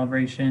radio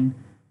calibration.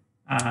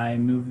 I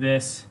move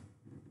this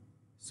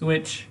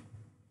switch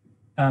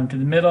to the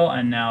middle,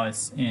 and now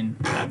it's in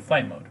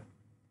flight mode.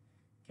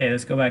 Okay,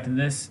 let's go back to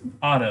this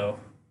auto.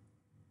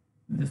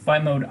 The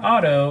flight mode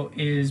auto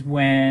is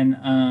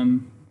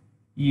when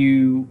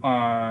you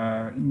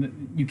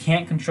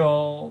can't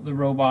control the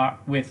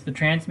robot with the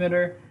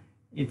transmitter.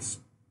 It's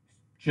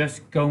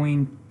just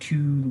going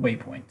to the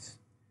waypoints.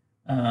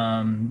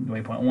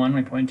 Waypoint 1,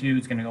 waypoint 2,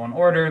 it's going to go in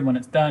order. When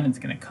it's done, it's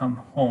going to come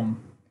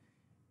home.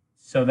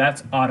 So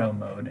that's auto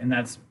mode, and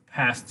that's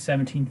past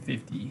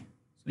 1750.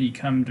 So you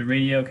come to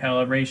radio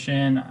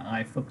calibration.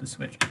 I flip the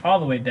switch all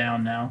the way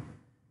down now,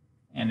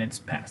 and it's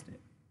past it.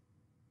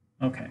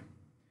 Okay.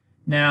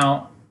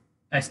 Now,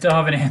 I still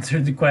haven't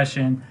answered the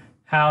question,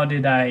 how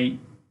did I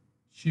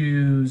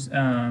choose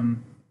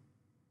channel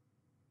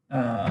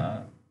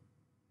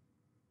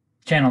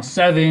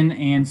 7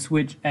 and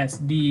switch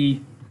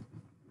SD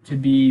to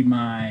be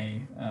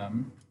my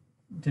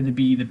the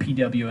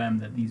PWM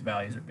that these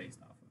values are based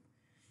off of?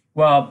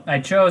 Well, I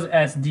chose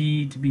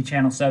SD to be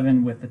channel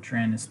 7 with the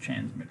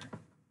transmitter.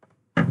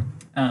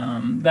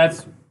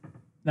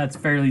 That's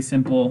fairly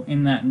simple.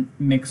 In that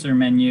mixer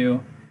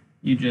menu,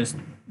 you just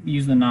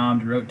use the knob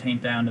to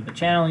rotate down to the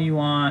channel you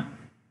want,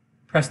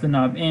 press the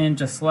knob in,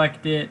 just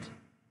select it,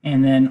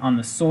 and then on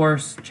the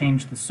source,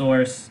 change the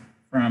source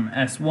from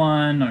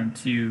S1 or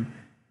to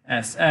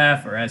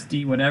SF or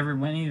SD, whatever,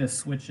 any of the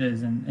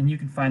switches, and you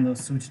can find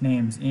those switch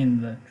names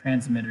in the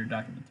transmitter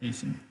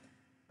documentation.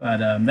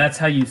 But that's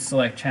how you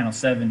select channel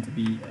 7 to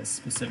be a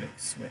specific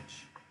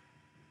switch.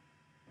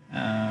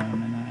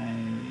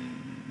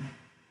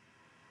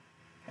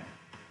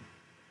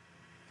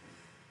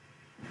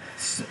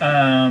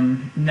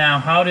 Now,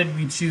 how did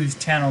we choose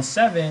channel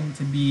 7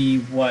 to be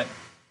what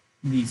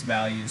these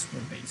values were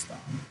based on?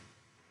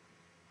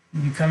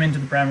 You come into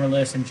the parameter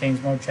list and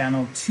change mode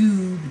channel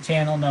to the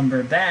channel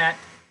number that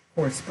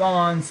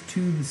corresponds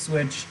to the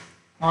switch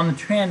on the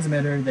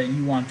transmitter that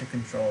you want to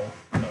control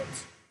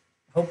modes.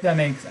 Hope that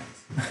makes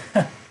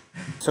sense.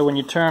 So when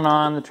you turn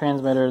on the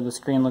transmitter, the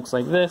screen looks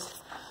like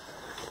this.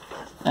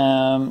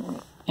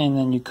 And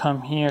then you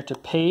come here to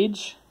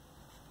page.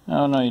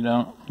 Oh, no, you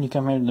don't. You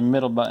come here to the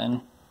middle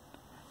button.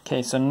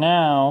 Okay, so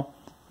now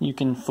you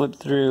can flip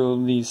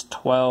through these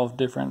 12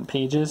 different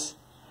pages.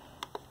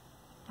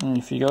 And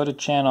if you go to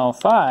channel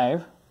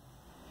 5,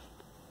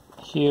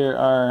 here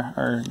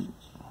are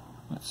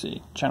let's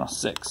see, channel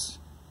 6.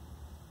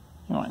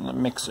 You want the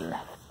mixer.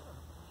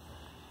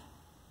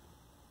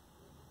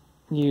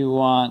 You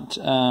want,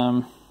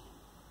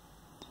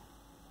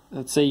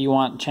 let's say you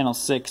want channel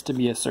 6 to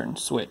be a certain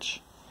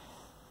switch.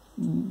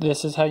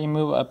 This is how you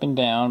move up and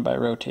down by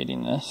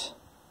rotating this.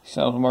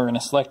 So we're going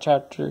to select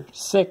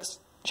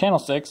channel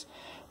 6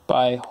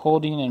 by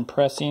holding and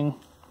pressing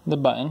the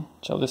button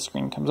until this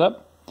screen comes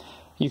up.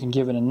 You can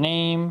give it a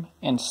name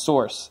and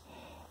source.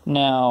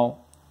 Now,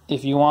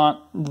 if you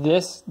want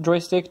this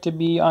joystick to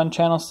be on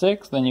channel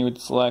 6, then you would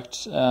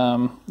select,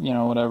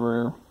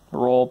 whatever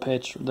roll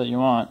pitch that you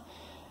want.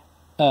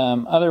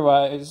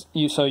 Otherwise,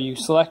 you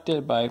select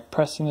it by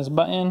pressing this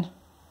button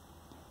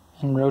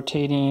and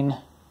rotating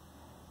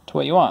to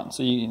what you want.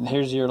 So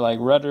here's your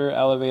rudder,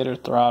 elevator,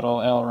 throttle,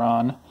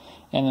 aileron,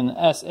 and then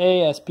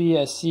SA, SP,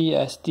 SC,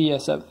 SD,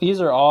 SF. These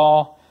are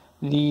all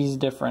these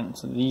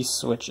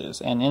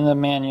switches. And in the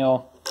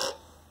manual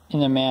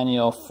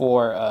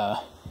for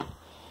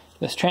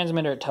this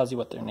transmitter, it tells you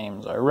what their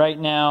names are. Right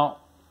now,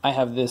 I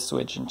have this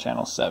switch in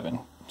channel 7.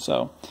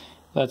 So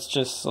let's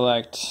just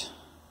select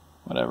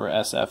whatever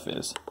SF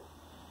is.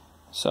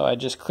 So I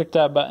just click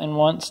that button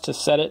once to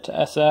set it to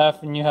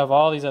SF, and you have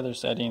all these other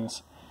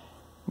settings.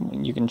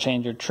 You can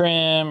change your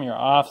trim, your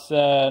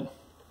offset,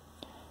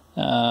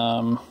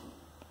 all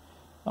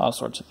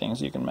sorts of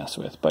things you can mess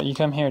with. But you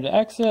come here to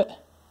exit,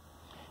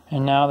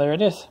 and now there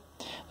it is.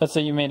 Let's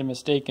say you made a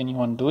mistake and you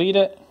want to delete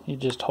it. You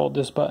just hold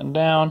this button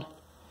down,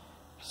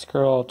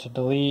 scroll to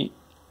delete,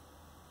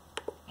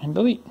 and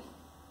delete.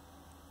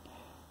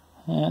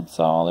 That's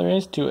all there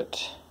is to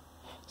it.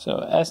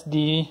 So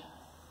SD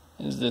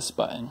is this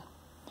button.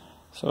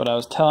 So what I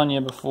was telling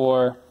you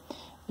before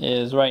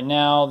is right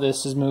now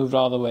this is moved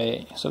all the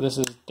way. So this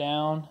is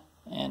down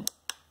and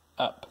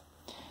up.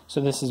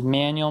 So this is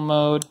manual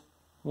mode.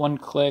 One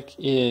click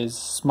is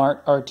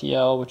smart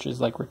RTL, which is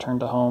like return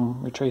to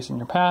home, retracing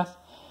your path.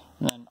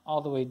 And then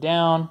all the way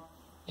down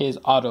is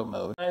auto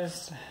mode.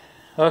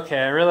 Okay,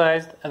 I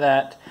realized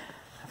that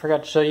I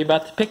forgot to show you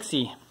about the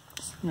Piksi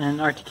and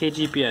RTK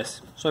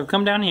GPS. So I've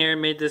come down here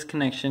and made this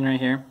connection right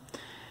here.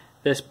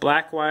 This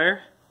black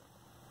wire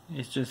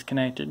is just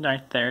connected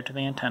right there to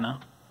the antenna.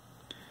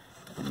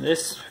 And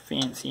this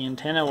fancy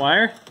antenna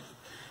wire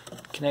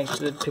connects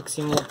to the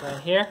Piksi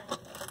multi here.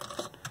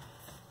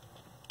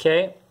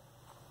 Okay,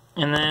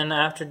 and then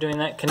after doing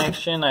that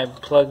connection, I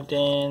plugged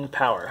in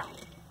power.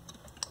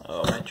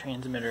 Oh, my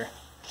transmitter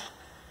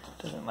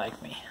doesn't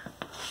like me.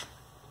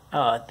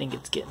 Oh, I think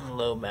it's getting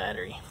low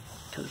battery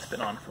because it's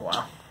been on for a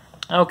while.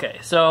 Okay,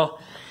 so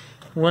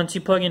once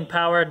you plug in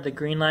power, the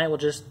green light will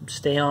just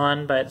stay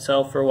on by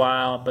itself for a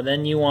while, but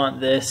then you want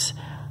this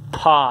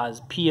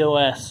pause,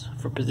 POS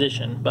for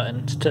position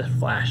buttons to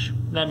flash.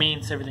 That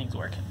means everything's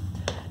working.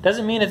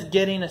 Doesn't mean it's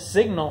getting a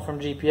signal from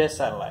GPS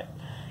satellite,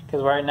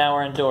 because right now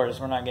we're indoors,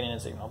 we're not getting a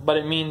signal, but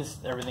it means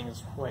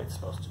everything's the way it's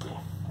supposed to be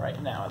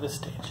right now at this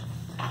stage.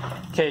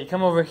 Okay, you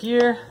come over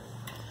here.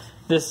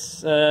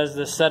 This is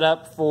the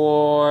setup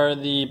for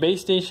the base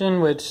station,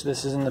 which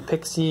this is in the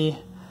Piksi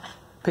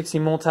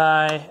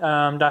multi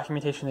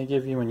documentation they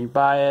give you when you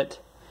buy it.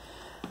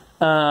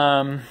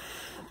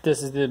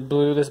 This is the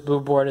this blue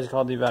board is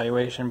called the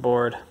evaluation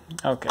board.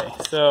 Okay,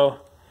 so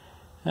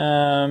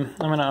I'm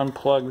gonna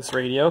unplug this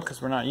radio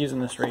because we're not using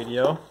this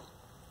radio.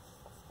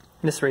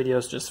 This radio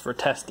is just for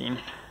testing,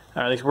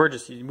 or at least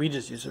we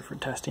just use it for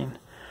testing.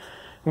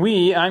 I'm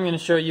going to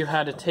show you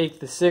how to take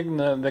the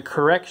signal, the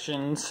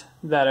corrections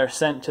that are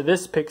sent to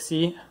this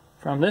Piksi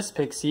from this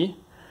Piksi.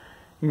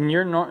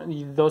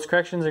 And those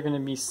corrections are going to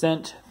be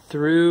sent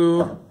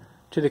through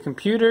to the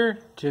computer,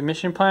 to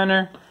Mission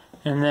Planner,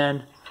 and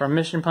then from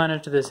Mission Planner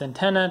to this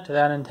antenna, to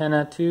that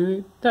antenna,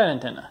 to that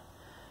antenna.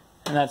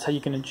 And that's how you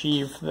can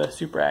achieve the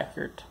super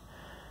accurate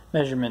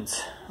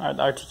measurements, or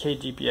the RTK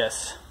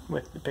GPS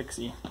with the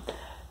Piksi.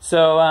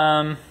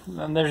 So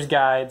there's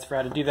guides for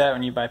how to do that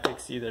when you buy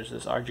Piksi. There's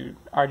this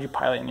RG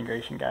Pilot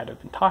integration guide I've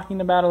been talking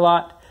about a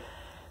lot.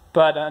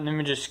 But let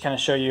me just kind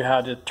of show you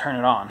how to turn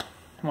it on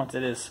once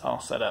it is all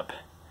set up.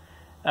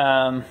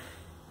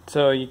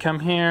 So you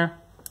come here,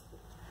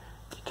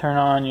 you turn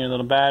on your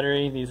little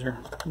battery. These are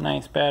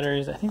nice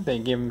batteries. I think they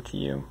give them to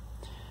you.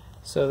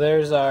 So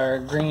there's our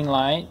green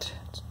light,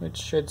 which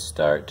should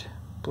start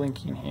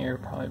blinking here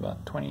probably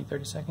about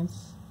 20-30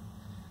 seconds.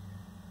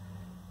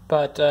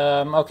 But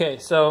okay,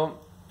 so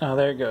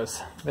there it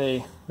goes.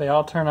 They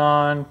all turn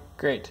on.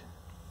 Great.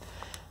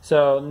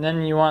 So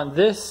then you want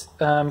this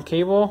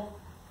cable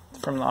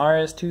from the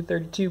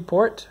RS-232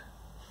 port.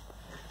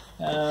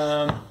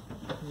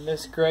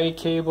 This gray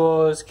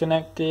cable is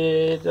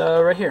connected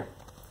right here.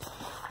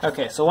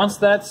 Okay, so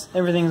once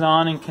everything's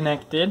on and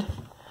connected,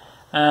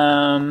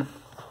 I'm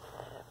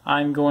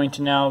going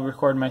to now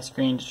record my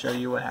screen to show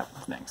you what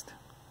happens next.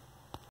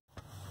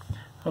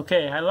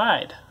 Okay, I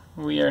lied.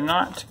 We are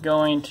not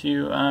going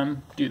to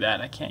do that.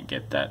 I can't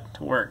get that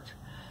to work.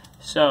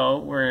 So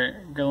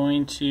we're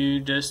going to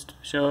just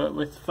show it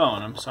with the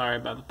phone. I'm sorry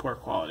about the poor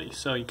quality.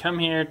 So you come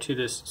here to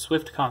this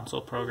Swift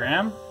console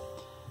program.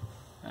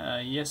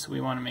 Yes, we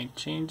want to make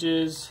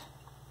changes.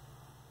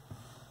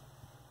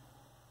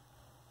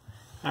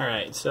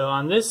 Alright, so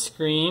on this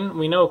screen,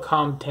 we know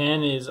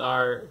COM10 is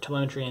our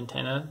telemetry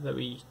antenna that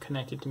we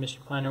connected to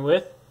Mission Planner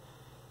with.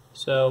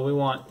 So we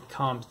want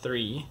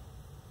COM3.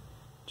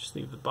 Just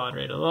leave the baud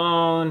rate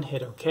alone,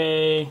 hit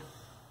OK.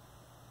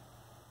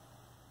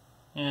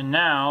 And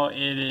now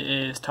it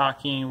is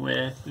talking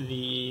with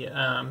the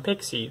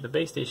Piksi, the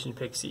base station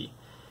Piksi.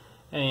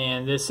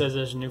 And this says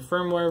there's a new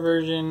firmware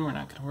version. We're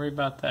not going to worry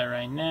about that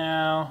right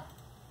now.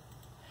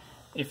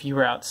 If you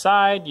were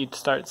outside, you'd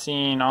start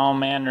seeing all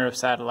manner of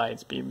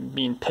satellites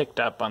being picked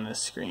up on this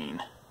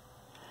screen.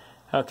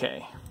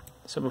 Okay,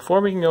 so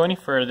before we can go any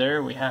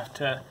further, we have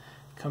to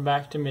come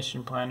back to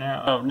Mission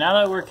Planner. Oh, now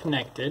that we're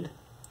connected,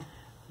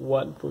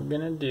 what we're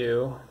going to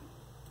do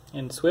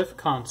in Swift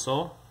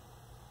console,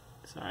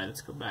 sorry,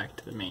 let's go back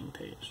to the main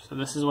page. So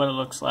this is what it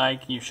looks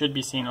like. You should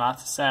be seeing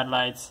lots of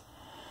satellites.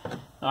 The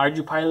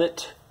RG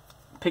Pilot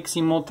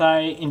Piksi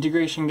multi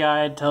integration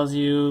guide tells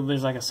you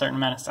there's like a certain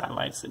amount of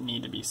satellites that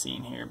need to be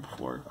seen here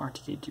before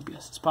RTK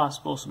GPS is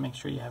possible, so make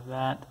sure you have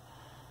that.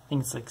 I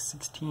think it's like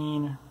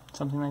 16 or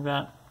something like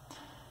that.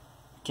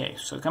 Okay,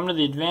 so come to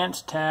the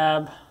Advanced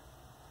tab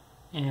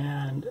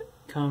and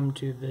come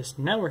to this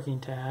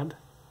Networking tab.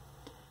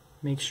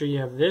 Make sure you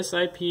have this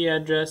IP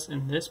address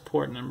and this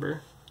port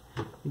number.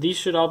 These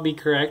should all be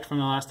correct from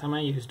the last time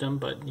I used them,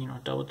 but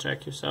double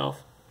check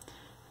yourself.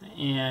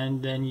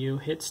 And then you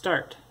hit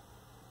start.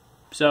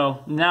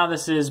 So now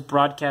this is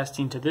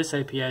broadcasting to this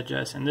IP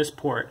address and this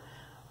port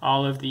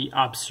all of the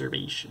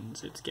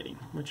observations it's getting,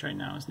 which right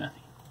now is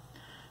nothing.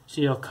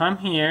 So you'll come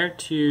here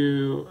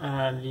to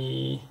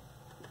the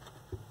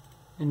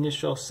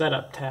initial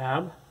setup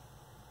tab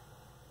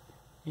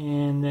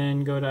and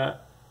then go to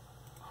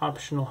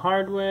optional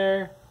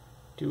hardware,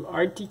 do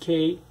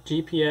RTK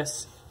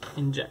GPS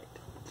inject.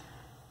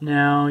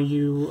 Now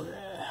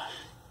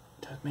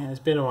man, it's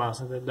been a while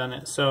since I've done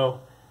it, so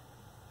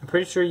I'm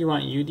pretty sure you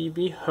want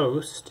UDP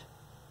host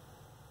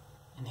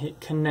and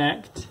hit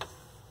connect.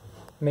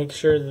 Make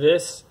sure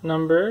this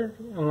number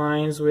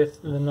aligns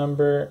with the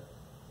number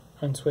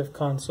on Swift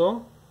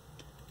console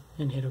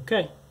and hit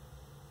OK.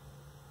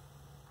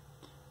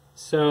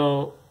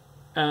 So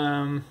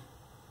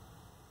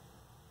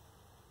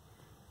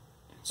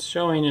it's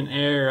showing an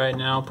error right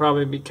now,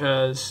 probably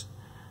because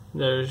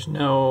there's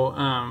no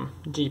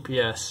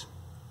GPS.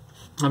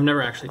 I've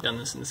never actually done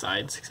this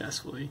inside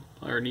successfully,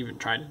 or even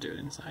tried to do it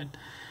inside.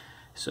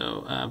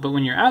 So, but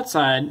when you're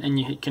outside and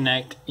you hit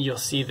connect, you'll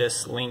see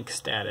this link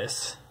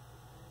status.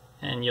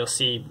 and you'll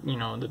see, you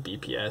know, the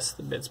BPS,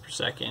 the bits per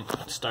second,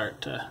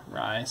 start to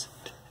rise.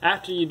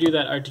 After you do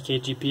that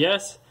RTK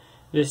GPS,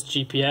 this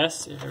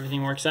GPS, if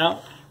everything works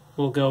out,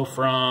 will go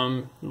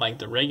from like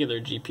the regular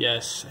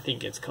GPS, I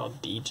think it's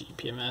called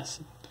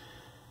DGPMS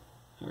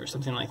or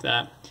something like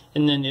that,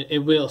 and then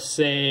it will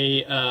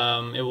say,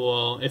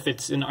 if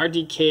it's an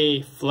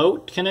RTK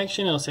float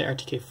connection, it'll say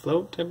RTK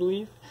float, I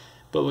believe,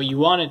 but what you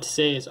want it to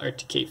say is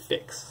RTK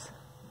fix.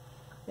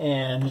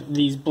 And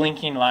these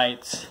blinking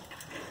lights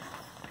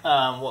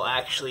will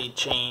actually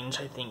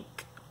change, I think,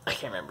 I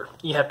can't remember,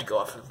 you have to go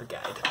off of the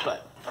guide,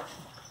 but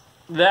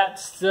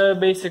that's the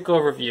basic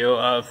overview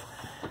of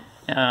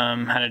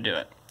how to do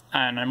it.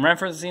 And I'm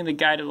referencing the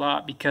guide a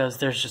lot because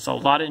there's just a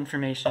lot of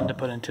information to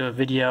put into a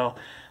video.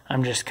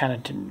 I'm just kind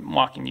of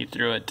walking you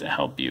through it to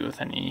help you with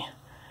any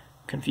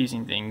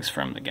confusing things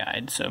from the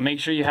guide. So make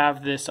sure you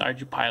have this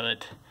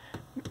ArduPilot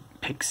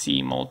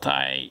Piksi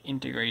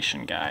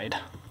multi-integration guide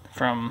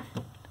from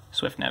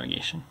Swift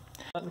Navigation.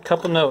 A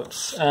couple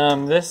notes.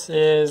 This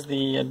is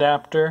the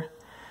adapter.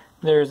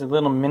 There's a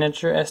little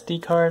miniature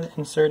SD card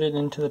inserted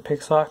into the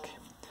Pixhawk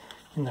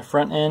in the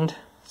front end.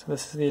 So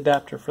this is the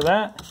adapter for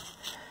that.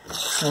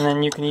 And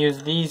then you can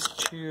use these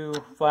two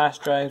flash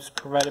drives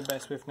provided by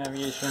Swift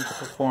Navigation to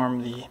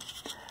perform the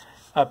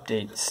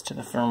updates to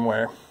the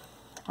firmware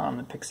on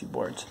the Piksi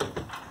boards.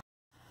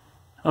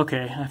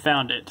 Okay, I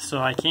found it. So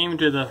I came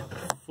to the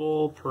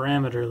full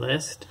parameter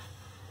list,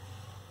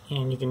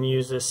 and you can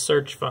use this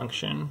search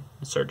function,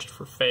 search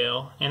for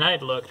fail, and I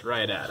had looked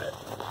right at it.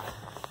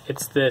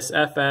 It's this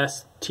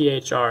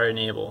FS-THR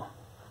enable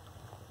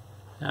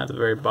at the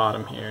very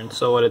bottom here. And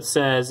so what it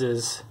says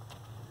is,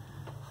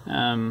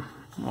 well,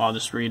 I'll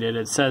just read it.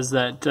 It says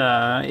that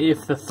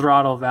if the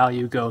throttle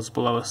value goes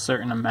below a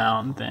certain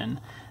amount, then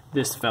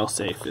this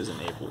failsafe is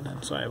enabled.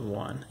 And so I have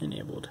 1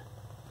 enabled.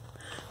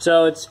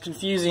 So it's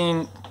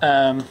confusing,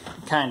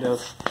 kind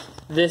of.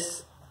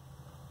 This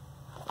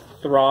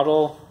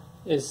throttle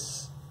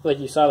is, like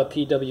you saw the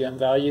PWM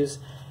values,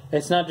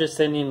 it's not just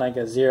sending like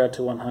a 0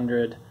 to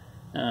 100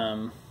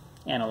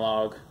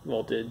 analog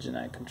voltage and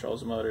that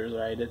controls motors,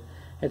 right?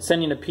 It's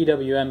sending a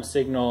PWM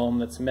signal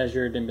that's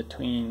measured in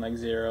between like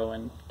 0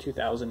 and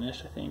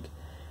 2000-ish, I think.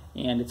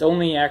 And it's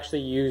only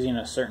actually using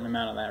a certain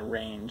amount of that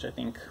range. I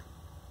think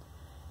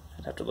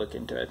I'd have to look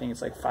into it. I think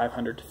it's like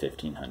 500 to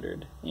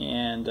 1500.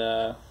 And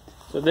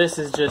so this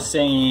is just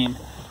saying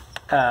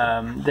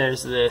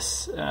there's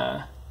this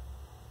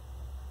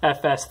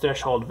FS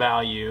threshold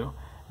value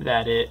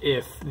that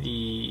if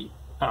the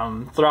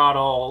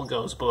throttle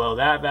goes below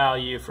that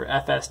value for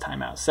FS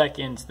timeout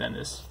seconds, then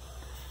this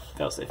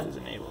failsafe is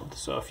enabled.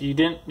 So if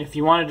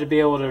you wanted to be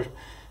able to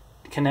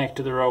connect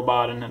to the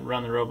robot and then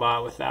run the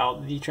robot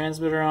without the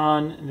transmitter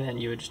on, then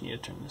you would just need to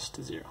turn this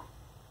to 0.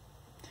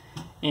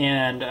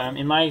 And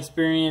in my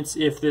experience,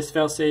 if this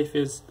failsafe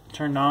is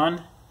turned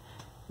on,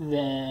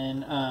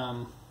 then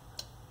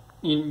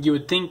you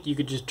would think you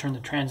could just turn the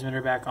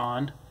transmitter back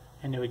on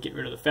and it would get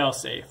rid of the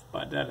failsafe,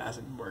 but that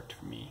hasn't worked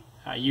for me.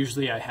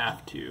 Usually I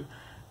have to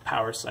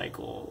power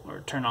cycle or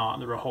turn on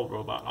the whole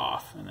robot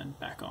off and then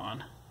back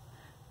on.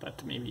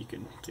 But maybe you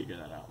can figure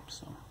that out.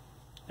 So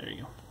there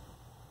you go.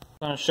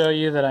 I'm going to show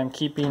you that I'm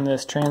keeping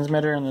this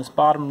transmitter in this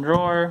bottom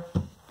drawer.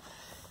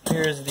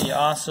 Here's the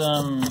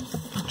awesome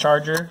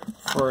charger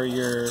for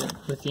your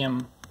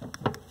lithium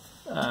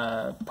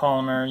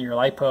polymer, your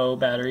LiPo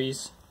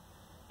batteries.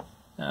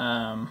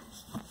 The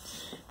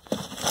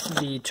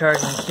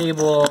charging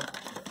cable,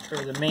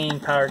 or the main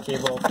power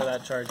cable for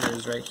that charger,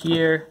 is right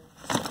here.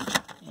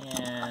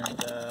 And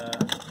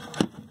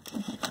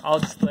I'll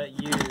just let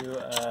you,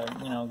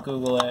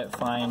 Google it,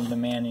 find the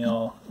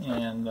manual,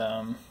 and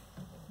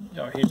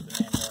here's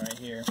the manual right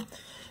here.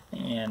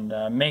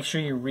 And make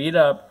sure you read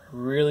up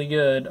really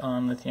good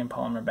on lithium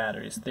polymer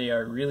batteries. They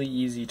are really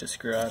easy to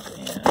screw up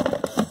and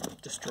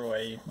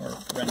destroy or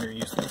render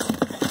useless.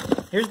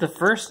 Here's the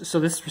first, so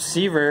this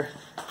receiver,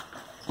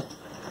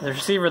 the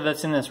receiver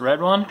that's in this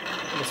red one,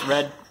 this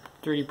red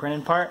 3D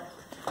printed part,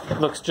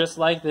 looks just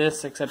like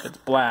this except it's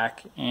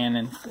black,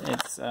 and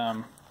it's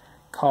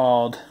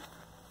called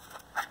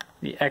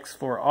the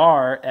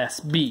X4R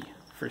SB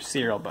for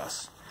serial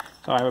bus.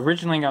 So I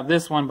originally got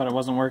this one, but it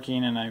wasn't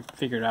working, and I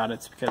figured out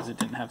it's because it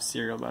didn't have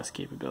serial bus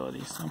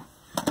capability. So,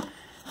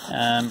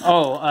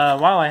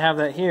 while I have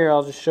that here,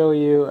 I'll just show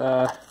you.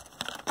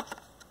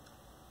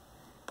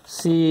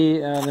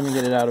 Let me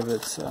get it out of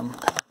its.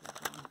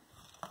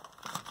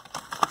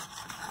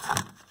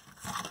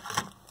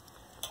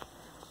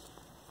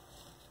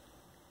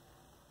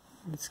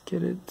 Let's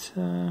get it.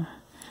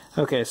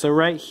 Okay, so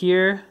right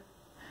here,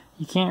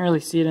 you can't really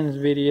see it in this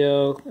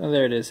video. Oh,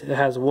 there it is. It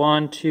has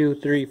 1, 2,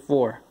 3,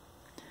 4.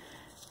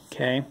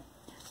 Okay,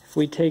 if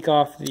we take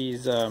off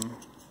these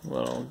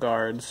little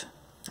guards,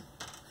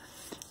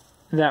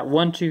 that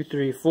 1, 2,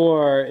 3,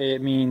 4,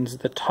 it means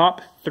the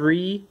top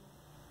 3,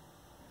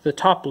 the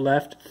top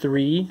left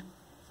 3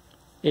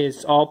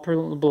 is all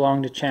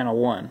belong to channel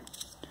 1.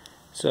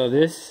 So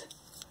this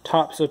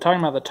top, so talking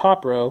about the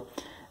top row,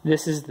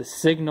 this is the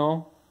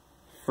signal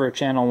for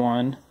channel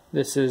 1,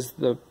 this is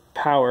the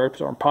power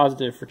or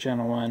positive for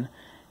channel 1,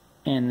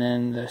 and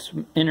then this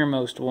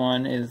innermost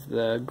one is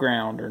the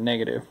ground or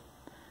negative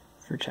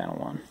for channel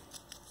 1.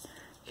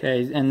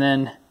 Okay, and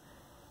then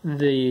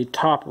the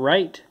top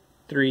right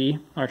 3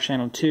 are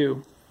channel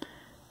 2,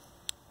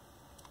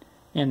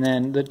 and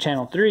then the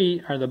channel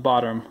 3 are the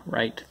bottom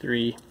right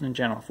 3, and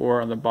channel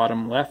 4 are the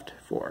bottom left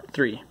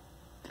 3.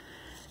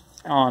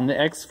 On the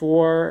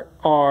X4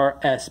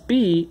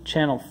 RSB,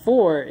 channel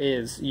 4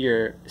 is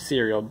your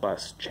serial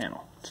bus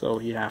channel. So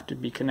you have to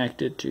be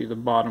connected to the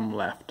bottom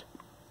left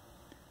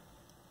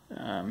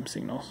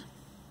signals,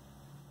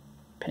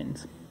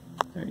 pins.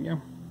 There you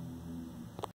go.